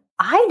did. And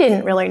I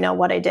didn't really know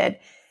what I did.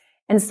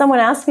 And someone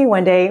asked me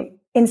one day,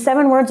 in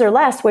 7 words or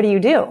less, what do you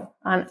do?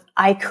 And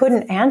I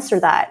couldn't answer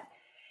that.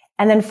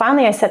 And then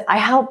finally I said, I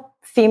help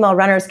female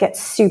runners get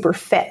super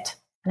fit.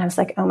 And I was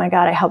like, oh my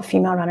God, I help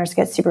female runners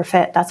get super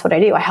fit. That's what I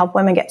do. I help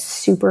women get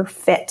super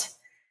fit.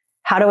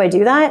 How do I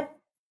do that?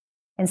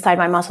 Inside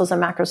my Muscles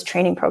and Macros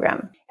training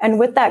program. And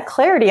with that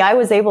clarity, I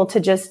was able to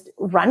just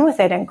run with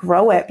it and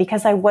grow it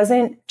because I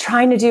wasn't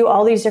trying to do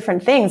all these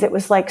different things. It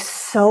was like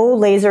so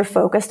laser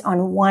focused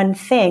on one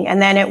thing.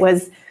 And then it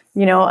was,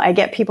 I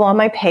get people on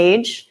my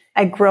page.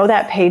 I grow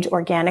that page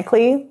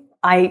organically.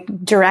 I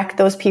direct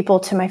those people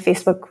to my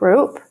Facebook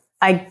group.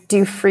 I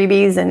do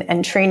freebies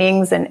and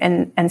trainings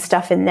and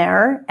stuff in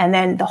there. And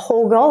then the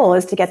whole goal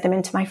is to get them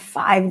into my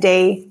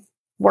 5-day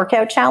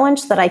workout challenge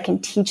so that I can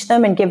teach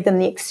them and give them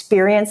the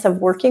experience of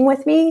working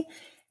with me.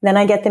 Then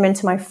I get them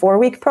into my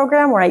 4-week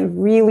program where I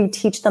really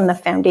teach them the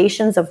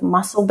foundations of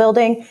muscle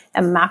building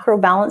and macro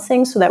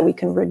balancing so that we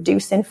can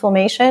reduce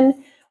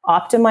inflammation,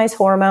 optimize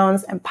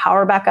hormones, and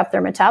power back up their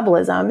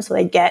metabolism so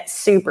they get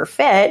super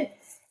fit.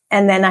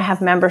 And then I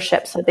have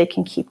memberships so they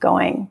can keep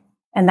going.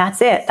 And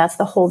that's it. That's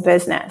the whole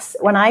business.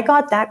 When I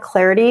got that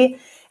clarity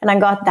and I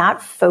got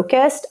that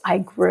focused, I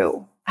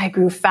grew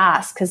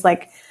fast because I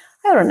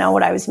don't know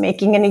what I was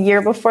making in a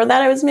year before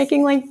that. I was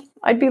making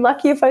I'd be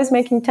lucky if I was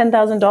making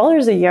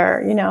 $10,000 a year,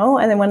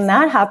 and then when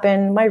that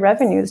happened, my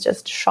revenues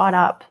just shot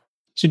up.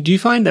 So do you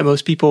find that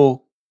most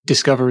people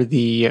discover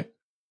the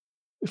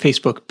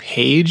Facebook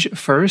page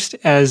first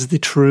as the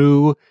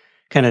true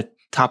kind of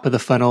top of the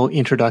funnel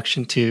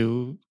introduction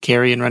to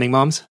Carrie and Running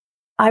Moms?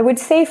 I would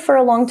say for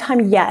a long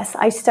time, yes.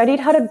 I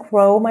studied how to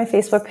grow my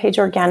Facebook page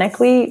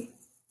organically,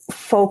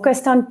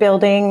 focused on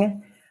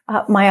building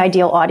my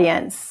ideal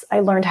audience. I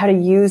learned how to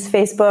use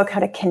Facebook,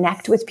 how to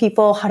connect with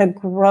people, how to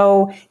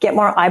grow, get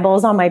more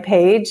eyeballs on my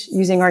page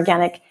using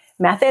organic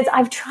methods.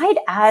 I've tried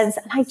ads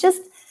and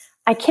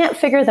I can't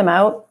figure them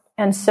out.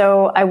 And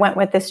so I went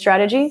with this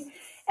strategy.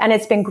 And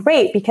it's been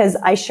great because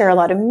I share a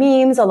lot of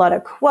memes, a lot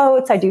of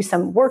quotes. I do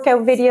some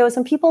workout videos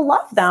and people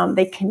love them.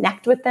 They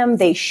connect with them.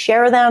 They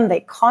share them. They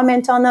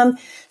comment on them.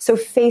 So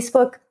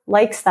Facebook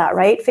likes that,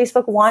 right?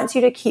 Facebook wants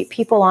you to keep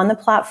people on the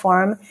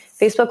platform.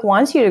 Facebook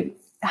wants you to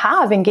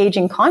have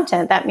engaging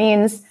content. That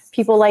means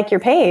people like your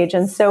page.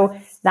 And so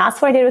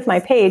that's what I did with my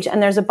page.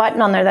 And there's a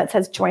button on there that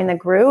says join the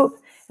group.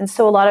 And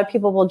so a lot of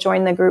people will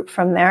join the group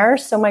from there.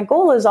 So my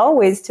goal is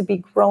always to be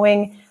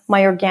growing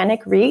my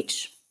organic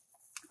reach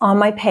on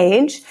my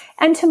page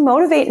and to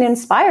motivate and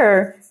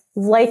inspire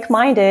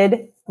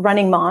like-minded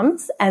running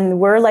moms. And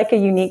we're like a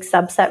unique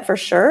subset for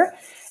sure.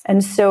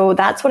 And so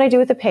that's what I do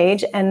with the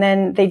page. And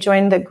then they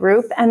join the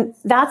group. And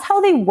that's how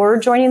they were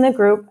joining the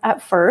group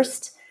at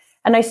first.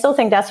 And I still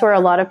think that's where a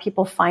lot of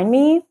people find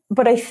me.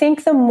 But I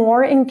think the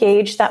more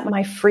engaged that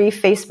my free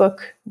Facebook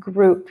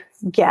group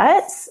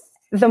gets,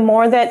 the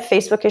more that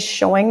Facebook is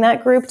showing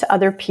that group to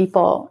other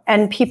people,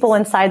 and people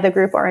inside the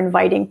group are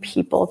inviting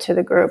people to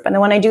the group. And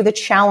then when I do the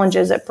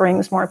challenges, it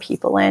brings more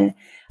people in.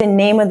 The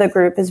name of the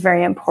group is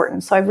very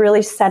important. So I've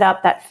really set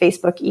up that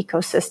Facebook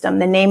ecosystem,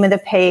 the name of the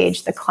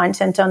page, the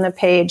content on the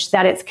page,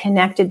 that it's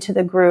connected to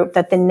the group,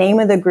 that the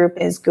name of the group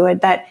is good,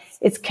 that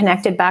it's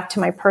connected back to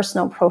my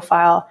personal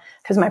profile,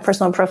 because my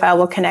personal profile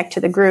will connect to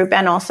the group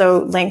and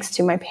also links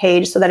to my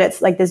page, so that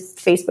it's like this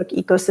Facebook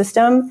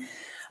ecosystem.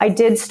 I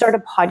did start a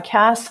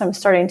podcast. So I'm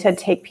starting to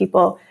take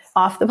people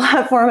off the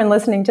platform and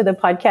listening to the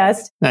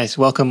podcast. Nice.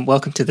 Welcome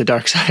to the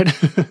dark side.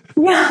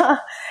 Yeah.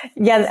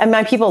 And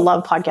my people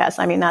love podcasts.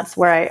 I mean, that's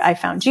where I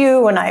found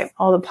you, and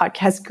all the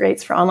podcast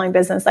greats for online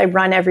business. I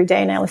run every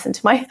day and I listen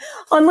to my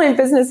online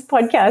business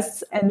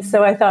podcasts. And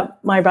so I thought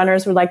my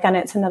runners would like that. And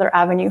it's another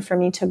avenue for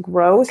me to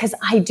grow, because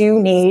I do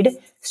need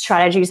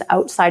strategies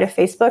outside of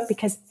Facebook,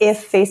 because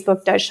if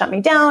Facebook does shut me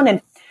down,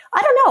 and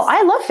I don't know,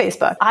 I love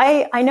Facebook.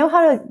 I know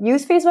how to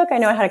use Facebook. I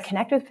know how to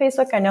connect with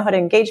Facebook. I know how to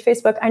engage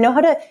Facebook. I know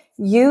how to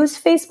use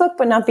Facebook,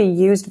 but not be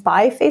used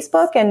by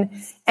Facebook. And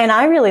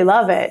I really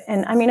love it.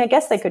 And I mean, I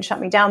guess they could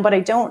shut me down, but I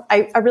don't.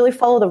 I really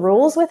follow the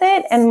rules with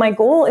it. And my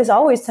goal is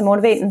always to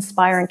motivate,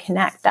 inspire, and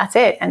connect. That's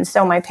it. And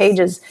so my page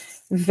is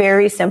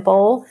very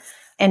simple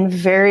and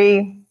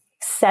very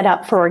set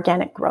up for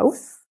organic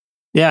growth.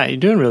 Yeah, you're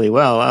doing really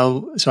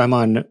well. So I'm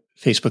on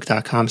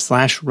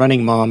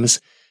facebook.com/runningmoms.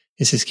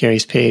 This is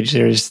Carrie's page.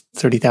 There's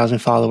 30,000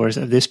 followers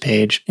of this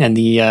page, and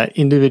the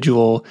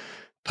individual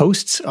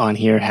posts on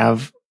here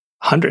have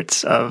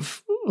hundreds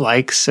of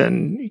likes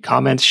and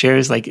comments,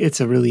 shares. Like, it's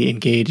a really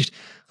engaged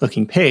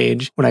looking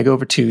page. When I go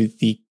over to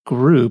the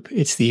group,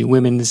 it's the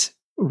Women's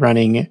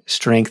Running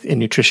Strength and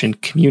Nutrition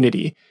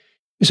Community.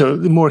 So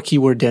the more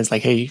keyword dense,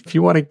 like, hey, if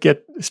you want to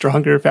get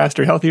stronger,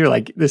 faster, healthier,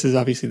 like, this is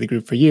obviously the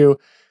group for you.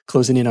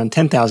 Closing in on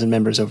 10,000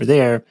 members over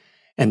there.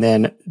 And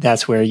then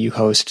that's where you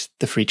host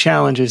the free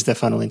challenges that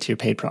funnel into your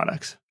paid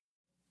products.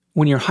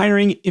 When you're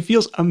hiring, it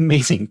feels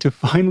amazing to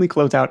finally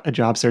close out a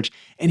job search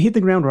and hit the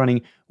ground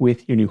running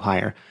with your new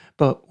hire.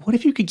 But what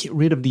if you could get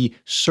rid of the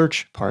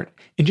search part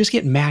and just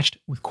get matched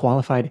with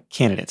qualified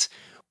candidates?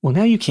 Well,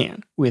 now you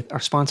can with our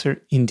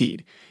sponsor,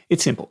 Indeed.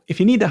 It's simple. If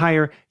you need to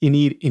hire, you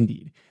need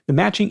Indeed. The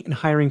matching and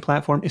hiring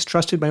platform is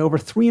trusted by over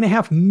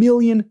 3.5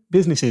 million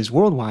businesses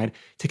worldwide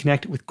to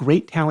connect with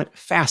great talent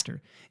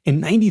faster.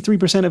 And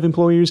 93% of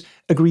employers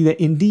agree that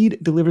Indeed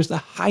delivers the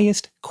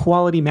highest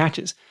quality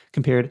matches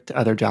compared to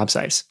other job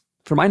sites.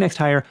 For my next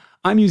hire,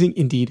 I'm using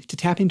Indeed to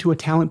tap into a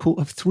talent pool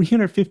of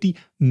 350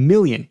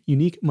 million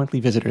unique monthly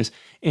visitors.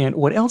 And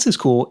what else is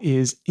cool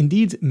is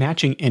Indeed's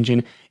matching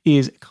engine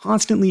is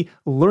constantly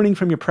learning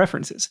from your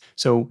preferences.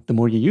 So the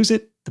more you use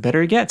it, the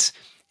better it gets.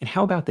 And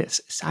how about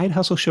this? Side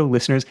Hustle Show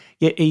listeners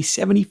get a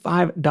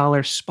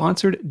 $75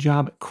 sponsored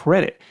job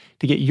credit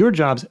to get your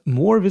jobs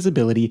more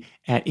visibility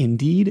at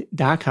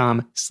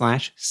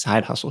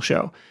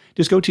Indeed.com/sidehustleshow.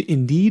 Just go to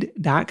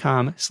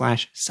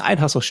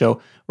Indeed.com/sidehustleshow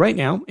right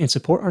now and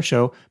support our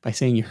show by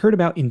saying you heard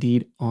about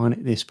Indeed on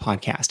this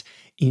podcast.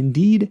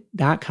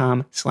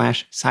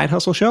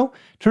 Indeed.com/sidehustleshow.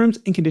 Terms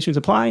and conditions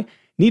apply.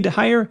 Need to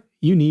hire?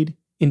 You need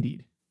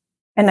Indeed.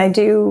 And I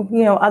do,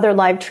 other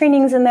live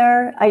trainings in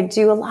there. I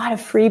do a lot of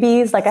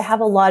freebies. Like, I have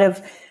a lot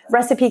of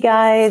recipe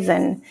guides,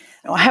 and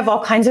I have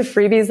all kinds of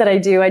freebies that I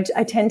do. I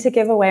tend to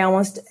give away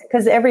almost,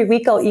 because every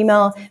week I'll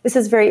email, this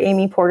is very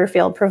Amy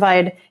Porterfield,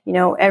 provide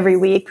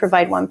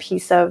one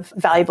piece of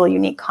valuable,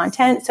 unique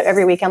content. So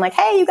every week I'm like,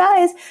 hey, you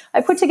guys,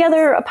 I put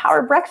together a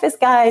power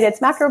breakfast guide.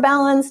 It's macro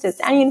balanced. It's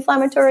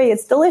anti-inflammatory.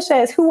 It's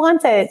delicious. Who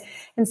wants it?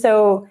 And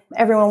so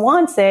everyone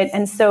wants it.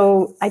 And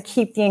so I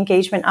keep the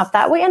engagement up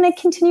that way. And I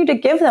continue to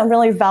give them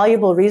really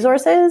valuable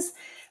resources.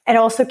 It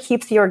also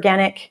keeps the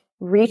organic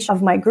reach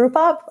of my group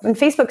up. When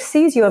Facebook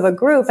sees you have a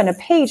group and a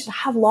page that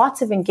have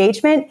lots of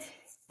engagement,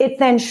 it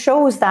then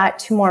shows that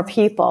to more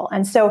people.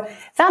 And so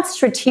that's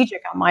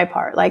strategic on my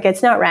part. Like,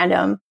 it's not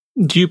random.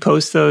 Do you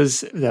post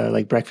those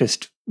like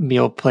breakfast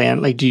meal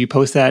plan? Like, do you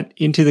post that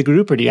into the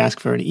group, or do you ask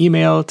for an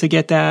email to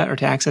get that or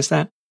to access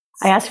that?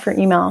 I ask for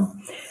email,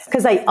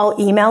 because I'll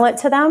email it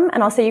to them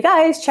and I'll say, you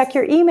guys, check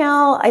your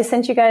email. I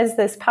sent you guys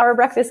this power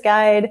breakfast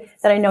guide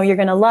that I know you're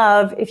going to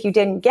love. If you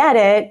didn't get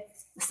it,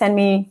 send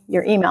me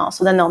your email.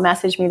 So then they'll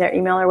message me their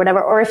email or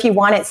whatever. Or if you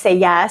want it, say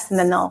yes. And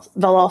then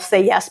they'll all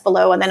say yes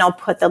below. And then I'll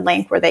put the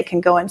link where they can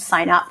go and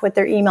sign up with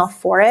their email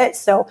for it.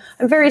 So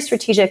I'm very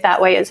strategic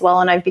that way as well.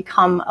 And I've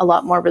become a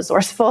lot more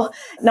resourceful,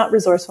 not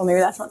resourceful, maybe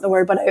that's not the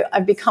word, but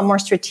I've become more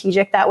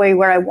strategic that way,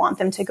 where I want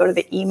them to go to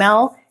the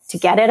email to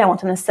get it. I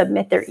want them to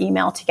submit their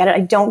email to get it. I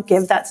don't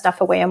give that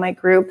stuff away in my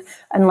group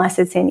unless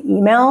it's in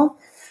email.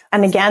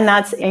 And again,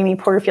 that's Amy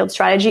Porterfield's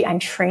strategy. I'm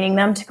training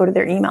them to go to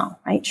their email,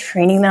 right?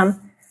 Training them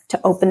to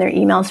open their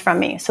emails from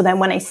me. So then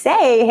when I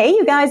say, hey,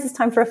 you guys, it's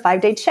time for a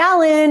 5-day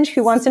challenge.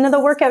 Who wants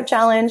another workout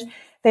challenge?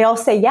 They all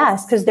say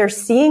yes, because they're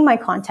seeing my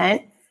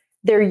content.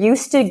 They're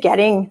used to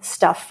getting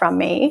stuff from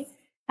me.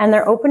 and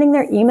they're opening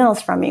their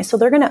emails from me. So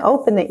they're going to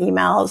open the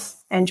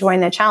emails and join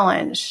the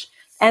challenge.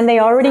 And they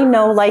already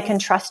know, like, and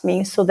trust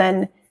me. So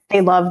then they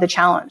love the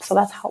challenge. So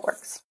that's how it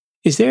works.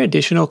 Is there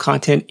additional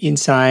content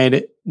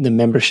inside the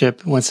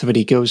membership once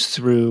somebody goes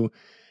through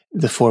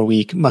the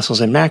 4-week muscles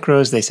and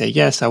macros? They say,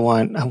 yes, I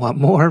want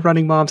more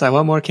Running Moms. I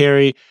want more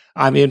Carrie.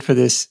 I'm in for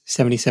this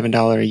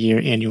 $77 a year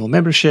annual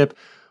membership.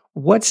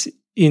 What's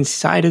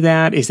inside of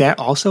that? Is that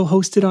also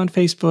hosted on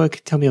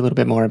Facebook? Tell me a little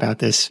bit more about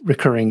this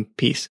recurring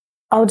piece.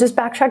 I'll just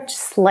backtrack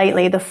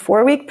slightly. The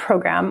 4-week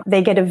program,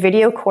 they get a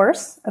video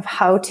course of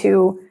how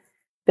to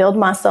build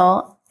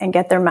muscle and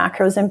get their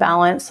macros in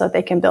balance so that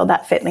they can build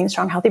that fit, lean,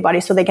 strong, healthy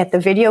body. So they get the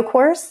video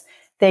course.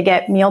 They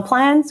get meal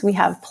plans. We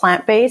have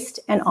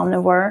plant-based and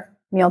omnivore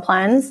meal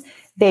plans.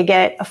 They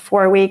get a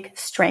 4-week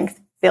strength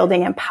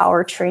building and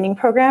power training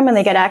program, and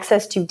they get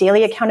access to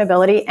daily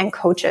accountability and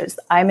coaches.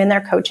 I'm in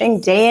their coaching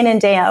day in and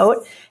day out,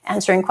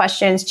 answering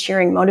questions,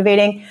 cheering,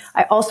 motivating.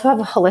 I also have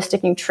a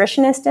holistic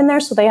nutritionist in there,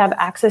 so they have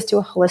access to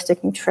a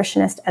holistic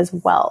nutritionist as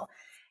well.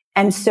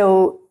 And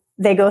so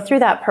they go through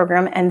that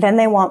program and then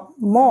they want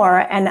more,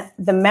 and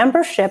the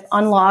membership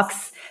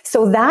unlocks.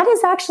 So that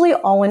is actually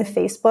all in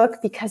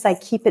Facebook because I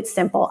keep it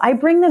simple. I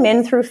bring them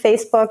in through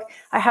Facebook.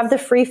 I have the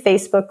free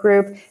Facebook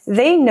group.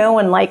 They know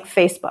and like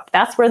Facebook.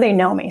 That's where they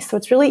know me. So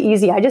it's really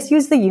easy. I just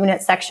use the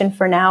unit section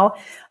for now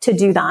to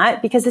do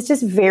that because it's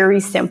just very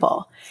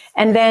simple.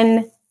 And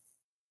then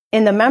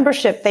in the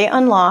membership, they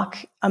unlock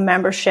a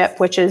membership,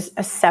 which is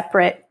a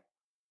separate,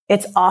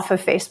 it's off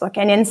of Facebook.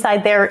 And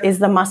inside there is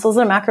the Muscles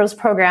and Macros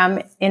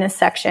program in a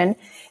section.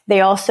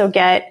 They also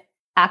get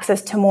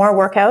access to more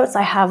workouts.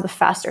 I have the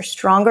Faster,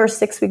 Stronger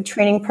 6-week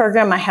training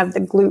program. I have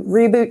the Glute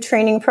Reboot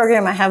training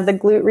program. I have the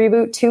Glute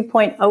Reboot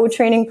 2.0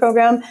 training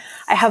program.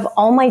 I have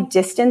all my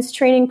distance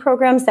training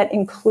programs that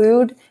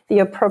include the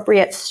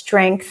appropriate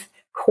strength,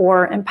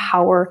 core, and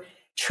power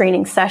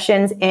training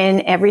sessions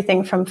in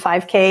everything from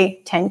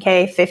 5K,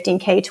 10K,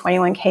 15K,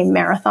 21K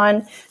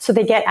marathon. So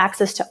they get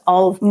access to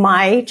all of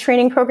my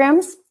training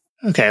programs.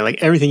 Okay,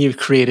 like everything you've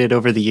created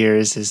over the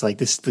years is like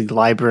the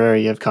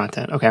library of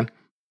content. Okay.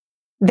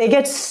 They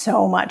get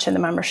so much in the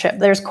membership.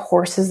 There's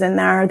courses in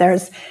there.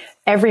 There's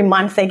every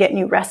month they get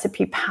new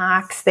recipe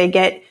packs. They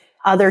get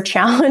other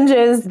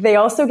challenges. They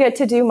also get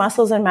to do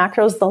Muscles and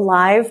Macros, the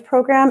live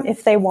program,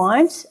 if they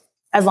want,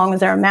 as long as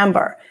they're a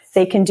member.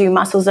 They can do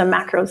Muscles and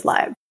Macros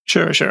live.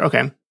 Sure.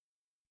 Okay.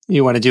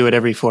 You want to do it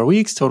every 4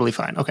 weeks? Totally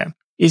fine. Okay.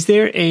 Is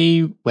there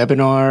a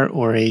webinar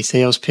or a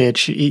sales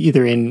pitch,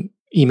 either in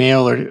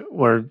email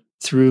or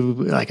through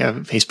like a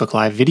Facebook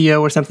Live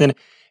video or something,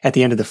 at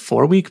the end of the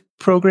 4-week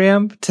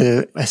program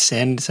to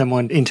ascend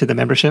someone into the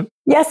membership?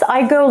 Yes,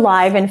 I go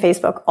live in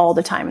Facebook all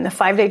the time. In the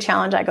 5-day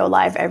challenge, I go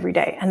live every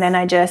day. And then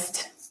I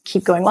just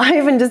keep going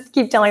live and just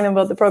keep telling them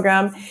about the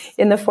program.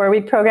 In the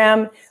 4-week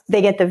program,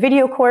 they get the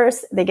video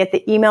course, they get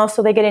the email.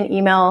 So they get an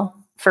email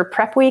for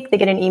prep week. They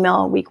get an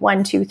email week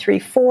 1, 2, 3,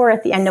 4.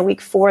 At the end of week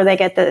 4, they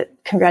get the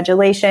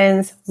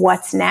congratulations,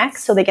 what's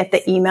next? So they get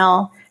the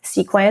email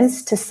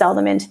sequence to sell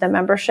them into the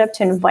membership,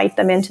 to invite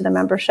them into the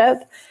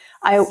membership.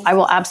 I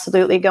will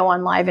absolutely go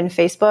on live in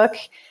Facebook.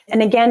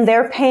 And again,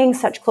 they're paying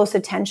such close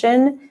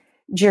attention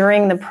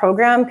during the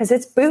program because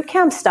it's boot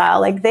camp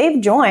style. Like they've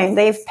joined,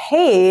 they've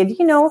paid,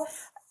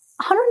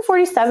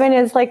 147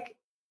 is like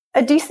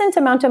a decent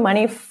amount of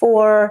money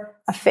for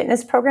a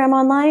fitness program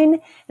online.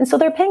 And so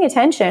they're paying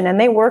attention and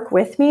they work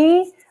with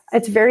me.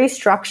 It's very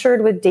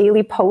structured with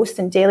daily posts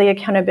and daily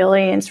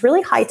accountability. And it's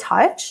really high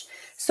touch.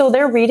 So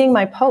they're reading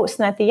my posts.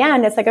 And at the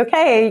end, it's like,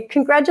 okay,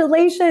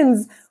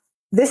 congratulations.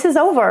 This is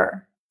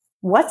over.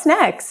 What's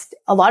next?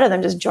 A lot of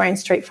them just join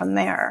straight from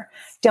there.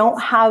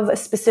 Don't have a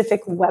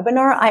specific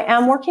webinar. I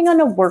am working on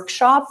a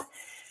workshop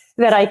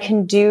that I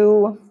can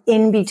do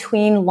in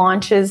between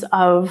launches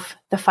of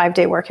the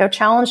 5-day workout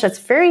challenge. That's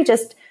very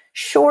just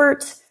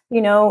short,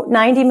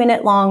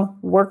 90-minute long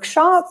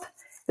workshop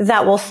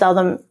that will sell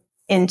them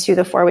into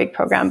the 4-week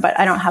program. But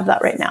I don't have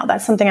that right now.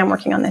 That's something I'm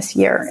working on this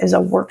year, is a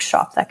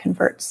workshop that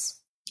converts.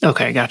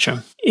 Okay,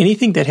 gotcha.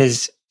 Anything that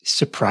has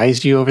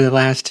surprised you over the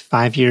last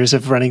 5 years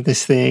of running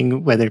this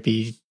thing, whether it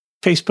be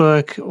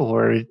Facebook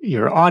or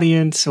your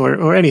audience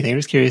or anything? I'm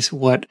just curious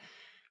what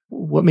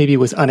maybe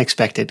was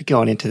unexpected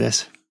going into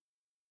this.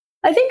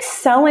 I think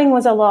selling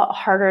was a lot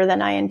harder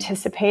than I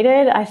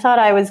anticipated. I thought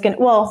I was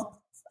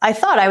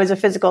a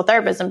physical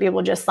therapist and people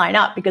would just sign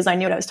up because I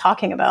knew what I was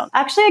talking about.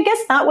 Actually, I guess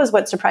that was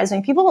what surprised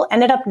me. People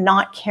ended up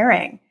not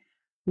caring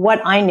what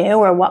I knew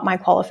or what my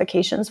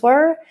qualifications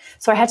were.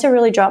 So I had to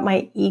really drop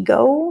my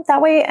ego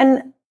that way.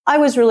 And I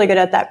was really good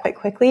at that quite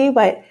quickly,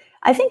 but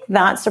I think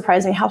that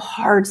surprised me how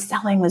hard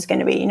selling was going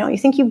to be. You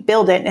think you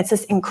build it and it's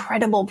this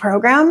incredible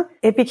program.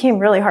 It became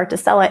really hard to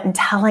sell it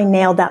until I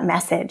nailed that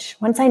message.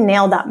 Once I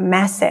nailed that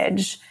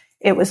message,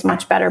 it was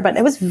much better, but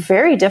it was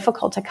very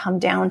difficult to come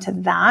down to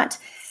that.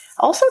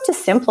 Also to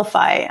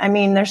simplify. I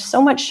mean, there's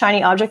so much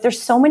shiny object.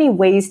 There's so many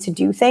ways to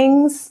do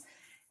things.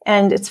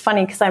 And it's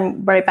funny because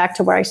I'm right back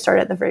to where I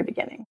started at the very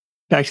beginning.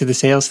 Back to the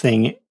sales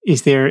thing,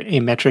 is there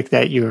a metric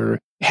that you're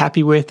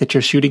happy with that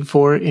you're shooting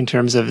for in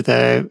terms of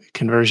the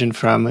conversion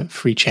from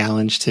free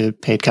challenge to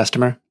paid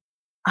customer?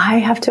 I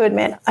have to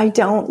admit, I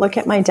don't look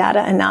at my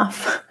data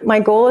enough. My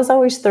goal is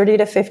always 30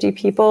 to 50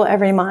 people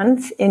every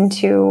month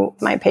into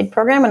my paid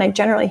program, and I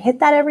generally hit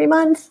that every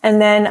month.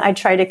 And then I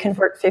try to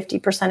convert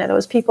 50% of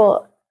those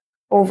people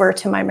over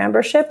to my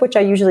membership, which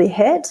I usually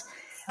hit.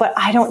 But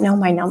I don't know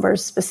my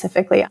numbers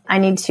specifically. I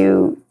need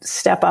to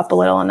step up a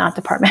little in that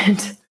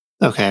department.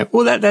 Okay.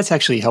 Well, that's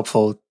actually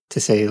helpful to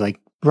say, like,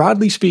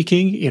 broadly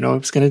speaking,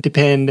 it's going to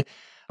depend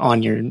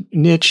on your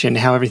niche and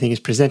how everything is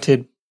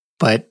presented.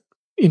 But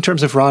in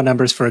terms of raw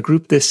numbers for a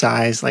group this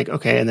size, like,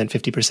 okay, and then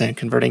 50%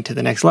 converting to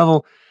the next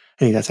level, I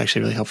think that's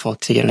actually really helpful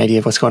to get an idea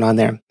of what's going on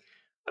there.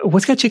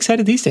 What's got you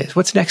excited these days?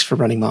 What's next for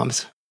Running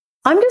Moms?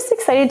 I'm just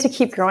excited to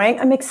keep growing.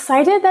 I'm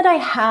excited that I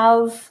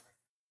have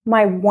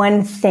my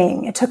one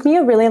thing. It took me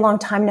a really long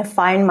time to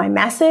find my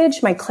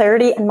message, my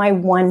clarity, and my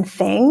one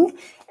thing.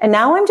 And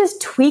now I'm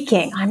just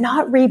tweaking. I'm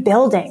not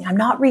rebuilding. I'm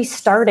not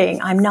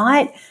restarting. I'm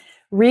not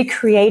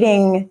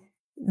recreating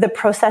the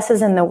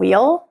processes in the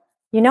wheel.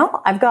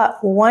 I've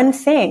got one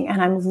thing and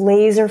I'm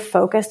laser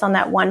focused on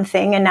that one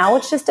thing. And now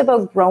it's just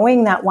about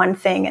growing that one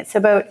thing. It's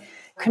about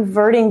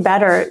converting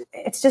better.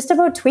 It's just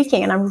about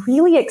tweaking. And I'm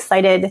really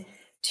excited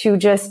to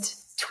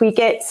just tweak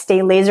it,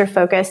 stay laser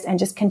focused, and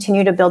just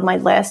continue to build my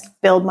list,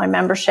 build my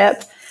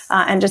membership,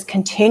 and just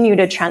continue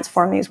to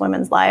transform these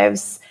women's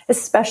lives,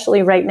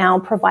 especially right now,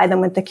 provide them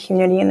with the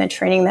community and the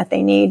training that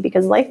they need,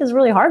 because life is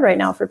really hard right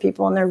now for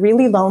people and they're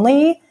really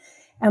lonely.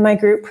 And my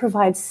group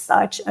provides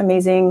such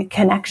amazing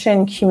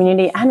connection,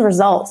 community, and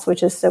results,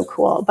 which is so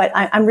cool. But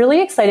I'm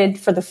really excited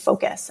for the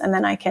focus, and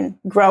then I can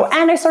grow.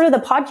 And I started the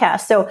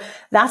podcast. So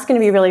that's going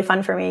to be really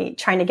fun for me,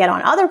 trying to get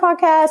on other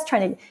podcasts,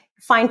 trying to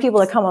find people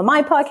to come on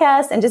my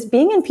podcast, and just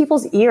being in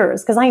people's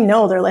ears, because I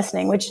know they're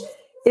listening, which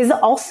is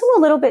also a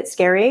little bit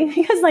scary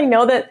because I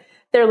know that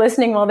they're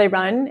listening while they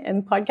run,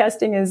 and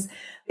podcasting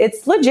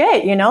it's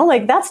legit,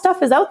 like that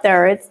stuff is out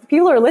there.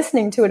 People are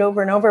listening to it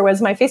over and over,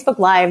 whereas my Facebook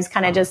Lives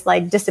kind of just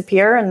like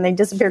disappear, and they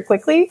disappear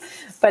quickly,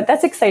 but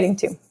that's exciting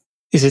too.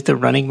 Is it the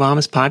Running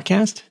Moms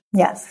podcast?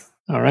 Yes.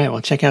 All right.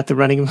 Well, check out the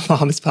Running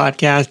Moms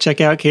podcast. Check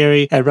out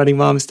Carrie at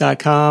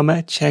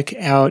runningmoms.com. Check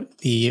out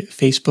the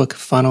Facebook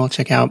funnel.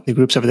 Check out the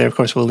groups over there. Of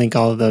course, we'll link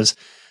all of those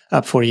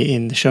up for you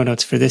in the show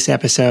notes for this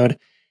episode.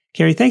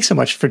 Carrie, thanks so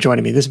much for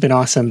joining me. This has been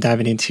awesome,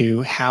 diving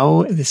into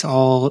how this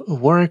all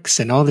works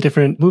and all the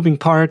different moving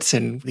parts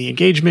and the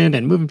engagement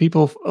and moving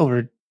people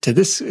over to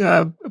this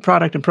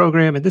product and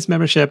program and this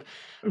membership.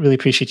 I really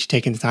appreciate you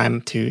taking the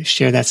time to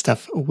share that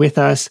stuff with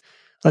us.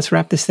 Let's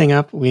wrap this thing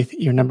up with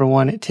your number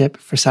one tip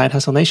for Side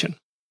Hustle Nation.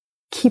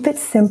 Keep it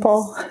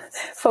simple.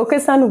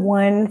 Focus on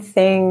one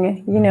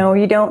thing.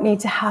 You don't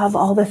need to have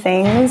all the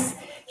things.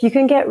 You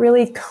can get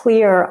really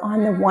clear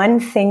on the one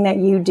thing that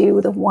you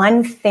do, the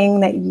one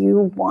thing that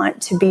you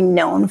want to be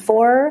known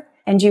for,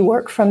 and you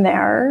work from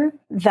there.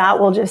 That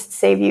will just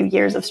save you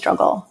years of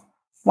struggle.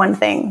 One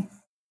thing.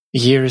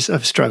 Years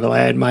of struggle. I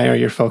admire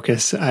your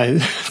focus. I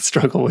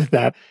struggle with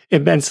that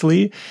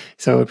immensely.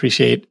 So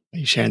appreciate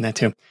you sharing that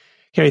too.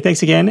 Carrie,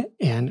 thanks again,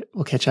 and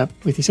we'll catch up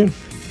with you soon.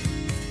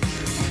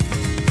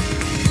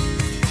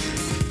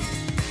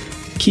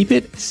 Keep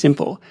it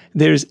simple.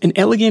 There's an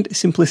elegant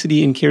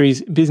simplicity in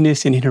Carrie's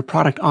business and in her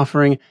product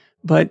offering,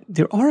 but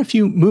there are a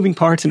few moving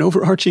parts and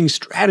overarching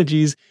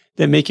strategies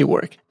that make it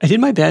work. I did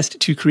my best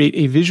to create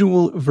a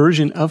visual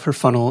version of her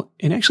funnel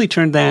and actually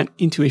turned that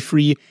into a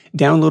free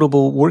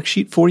downloadable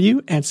worksheet for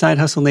you at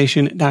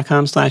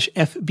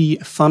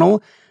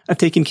sidehustlenation.com/FBfunnel. I've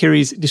taken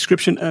Carrie's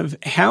description of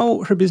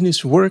how her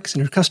business works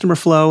and her customer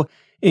flow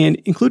and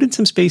included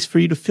some space for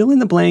you to fill in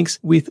the blanks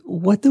with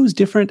what those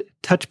different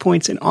touch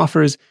points and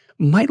offers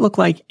might look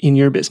like in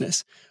your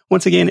business.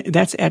 Once again,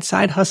 that's at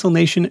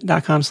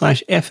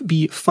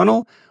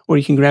sidehustlenation.com/FBfunnel, or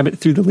you can grab it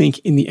through the link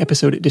in the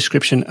episode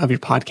description of your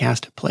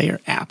podcast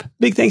player app.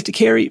 Big thanks to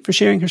Carrie for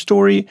sharing her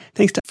story.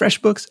 Thanks to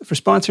FreshBooks for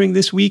sponsoring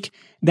this week.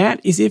 That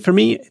is it for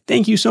me.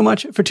 Thank you so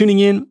much for tuning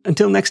in.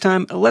 Until next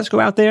time, let's go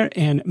out there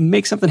and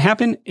make something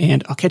happen,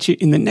 and I'll catch you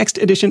in the next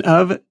edition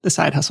of The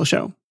Side Hustle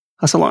Show.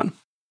 Hustle on.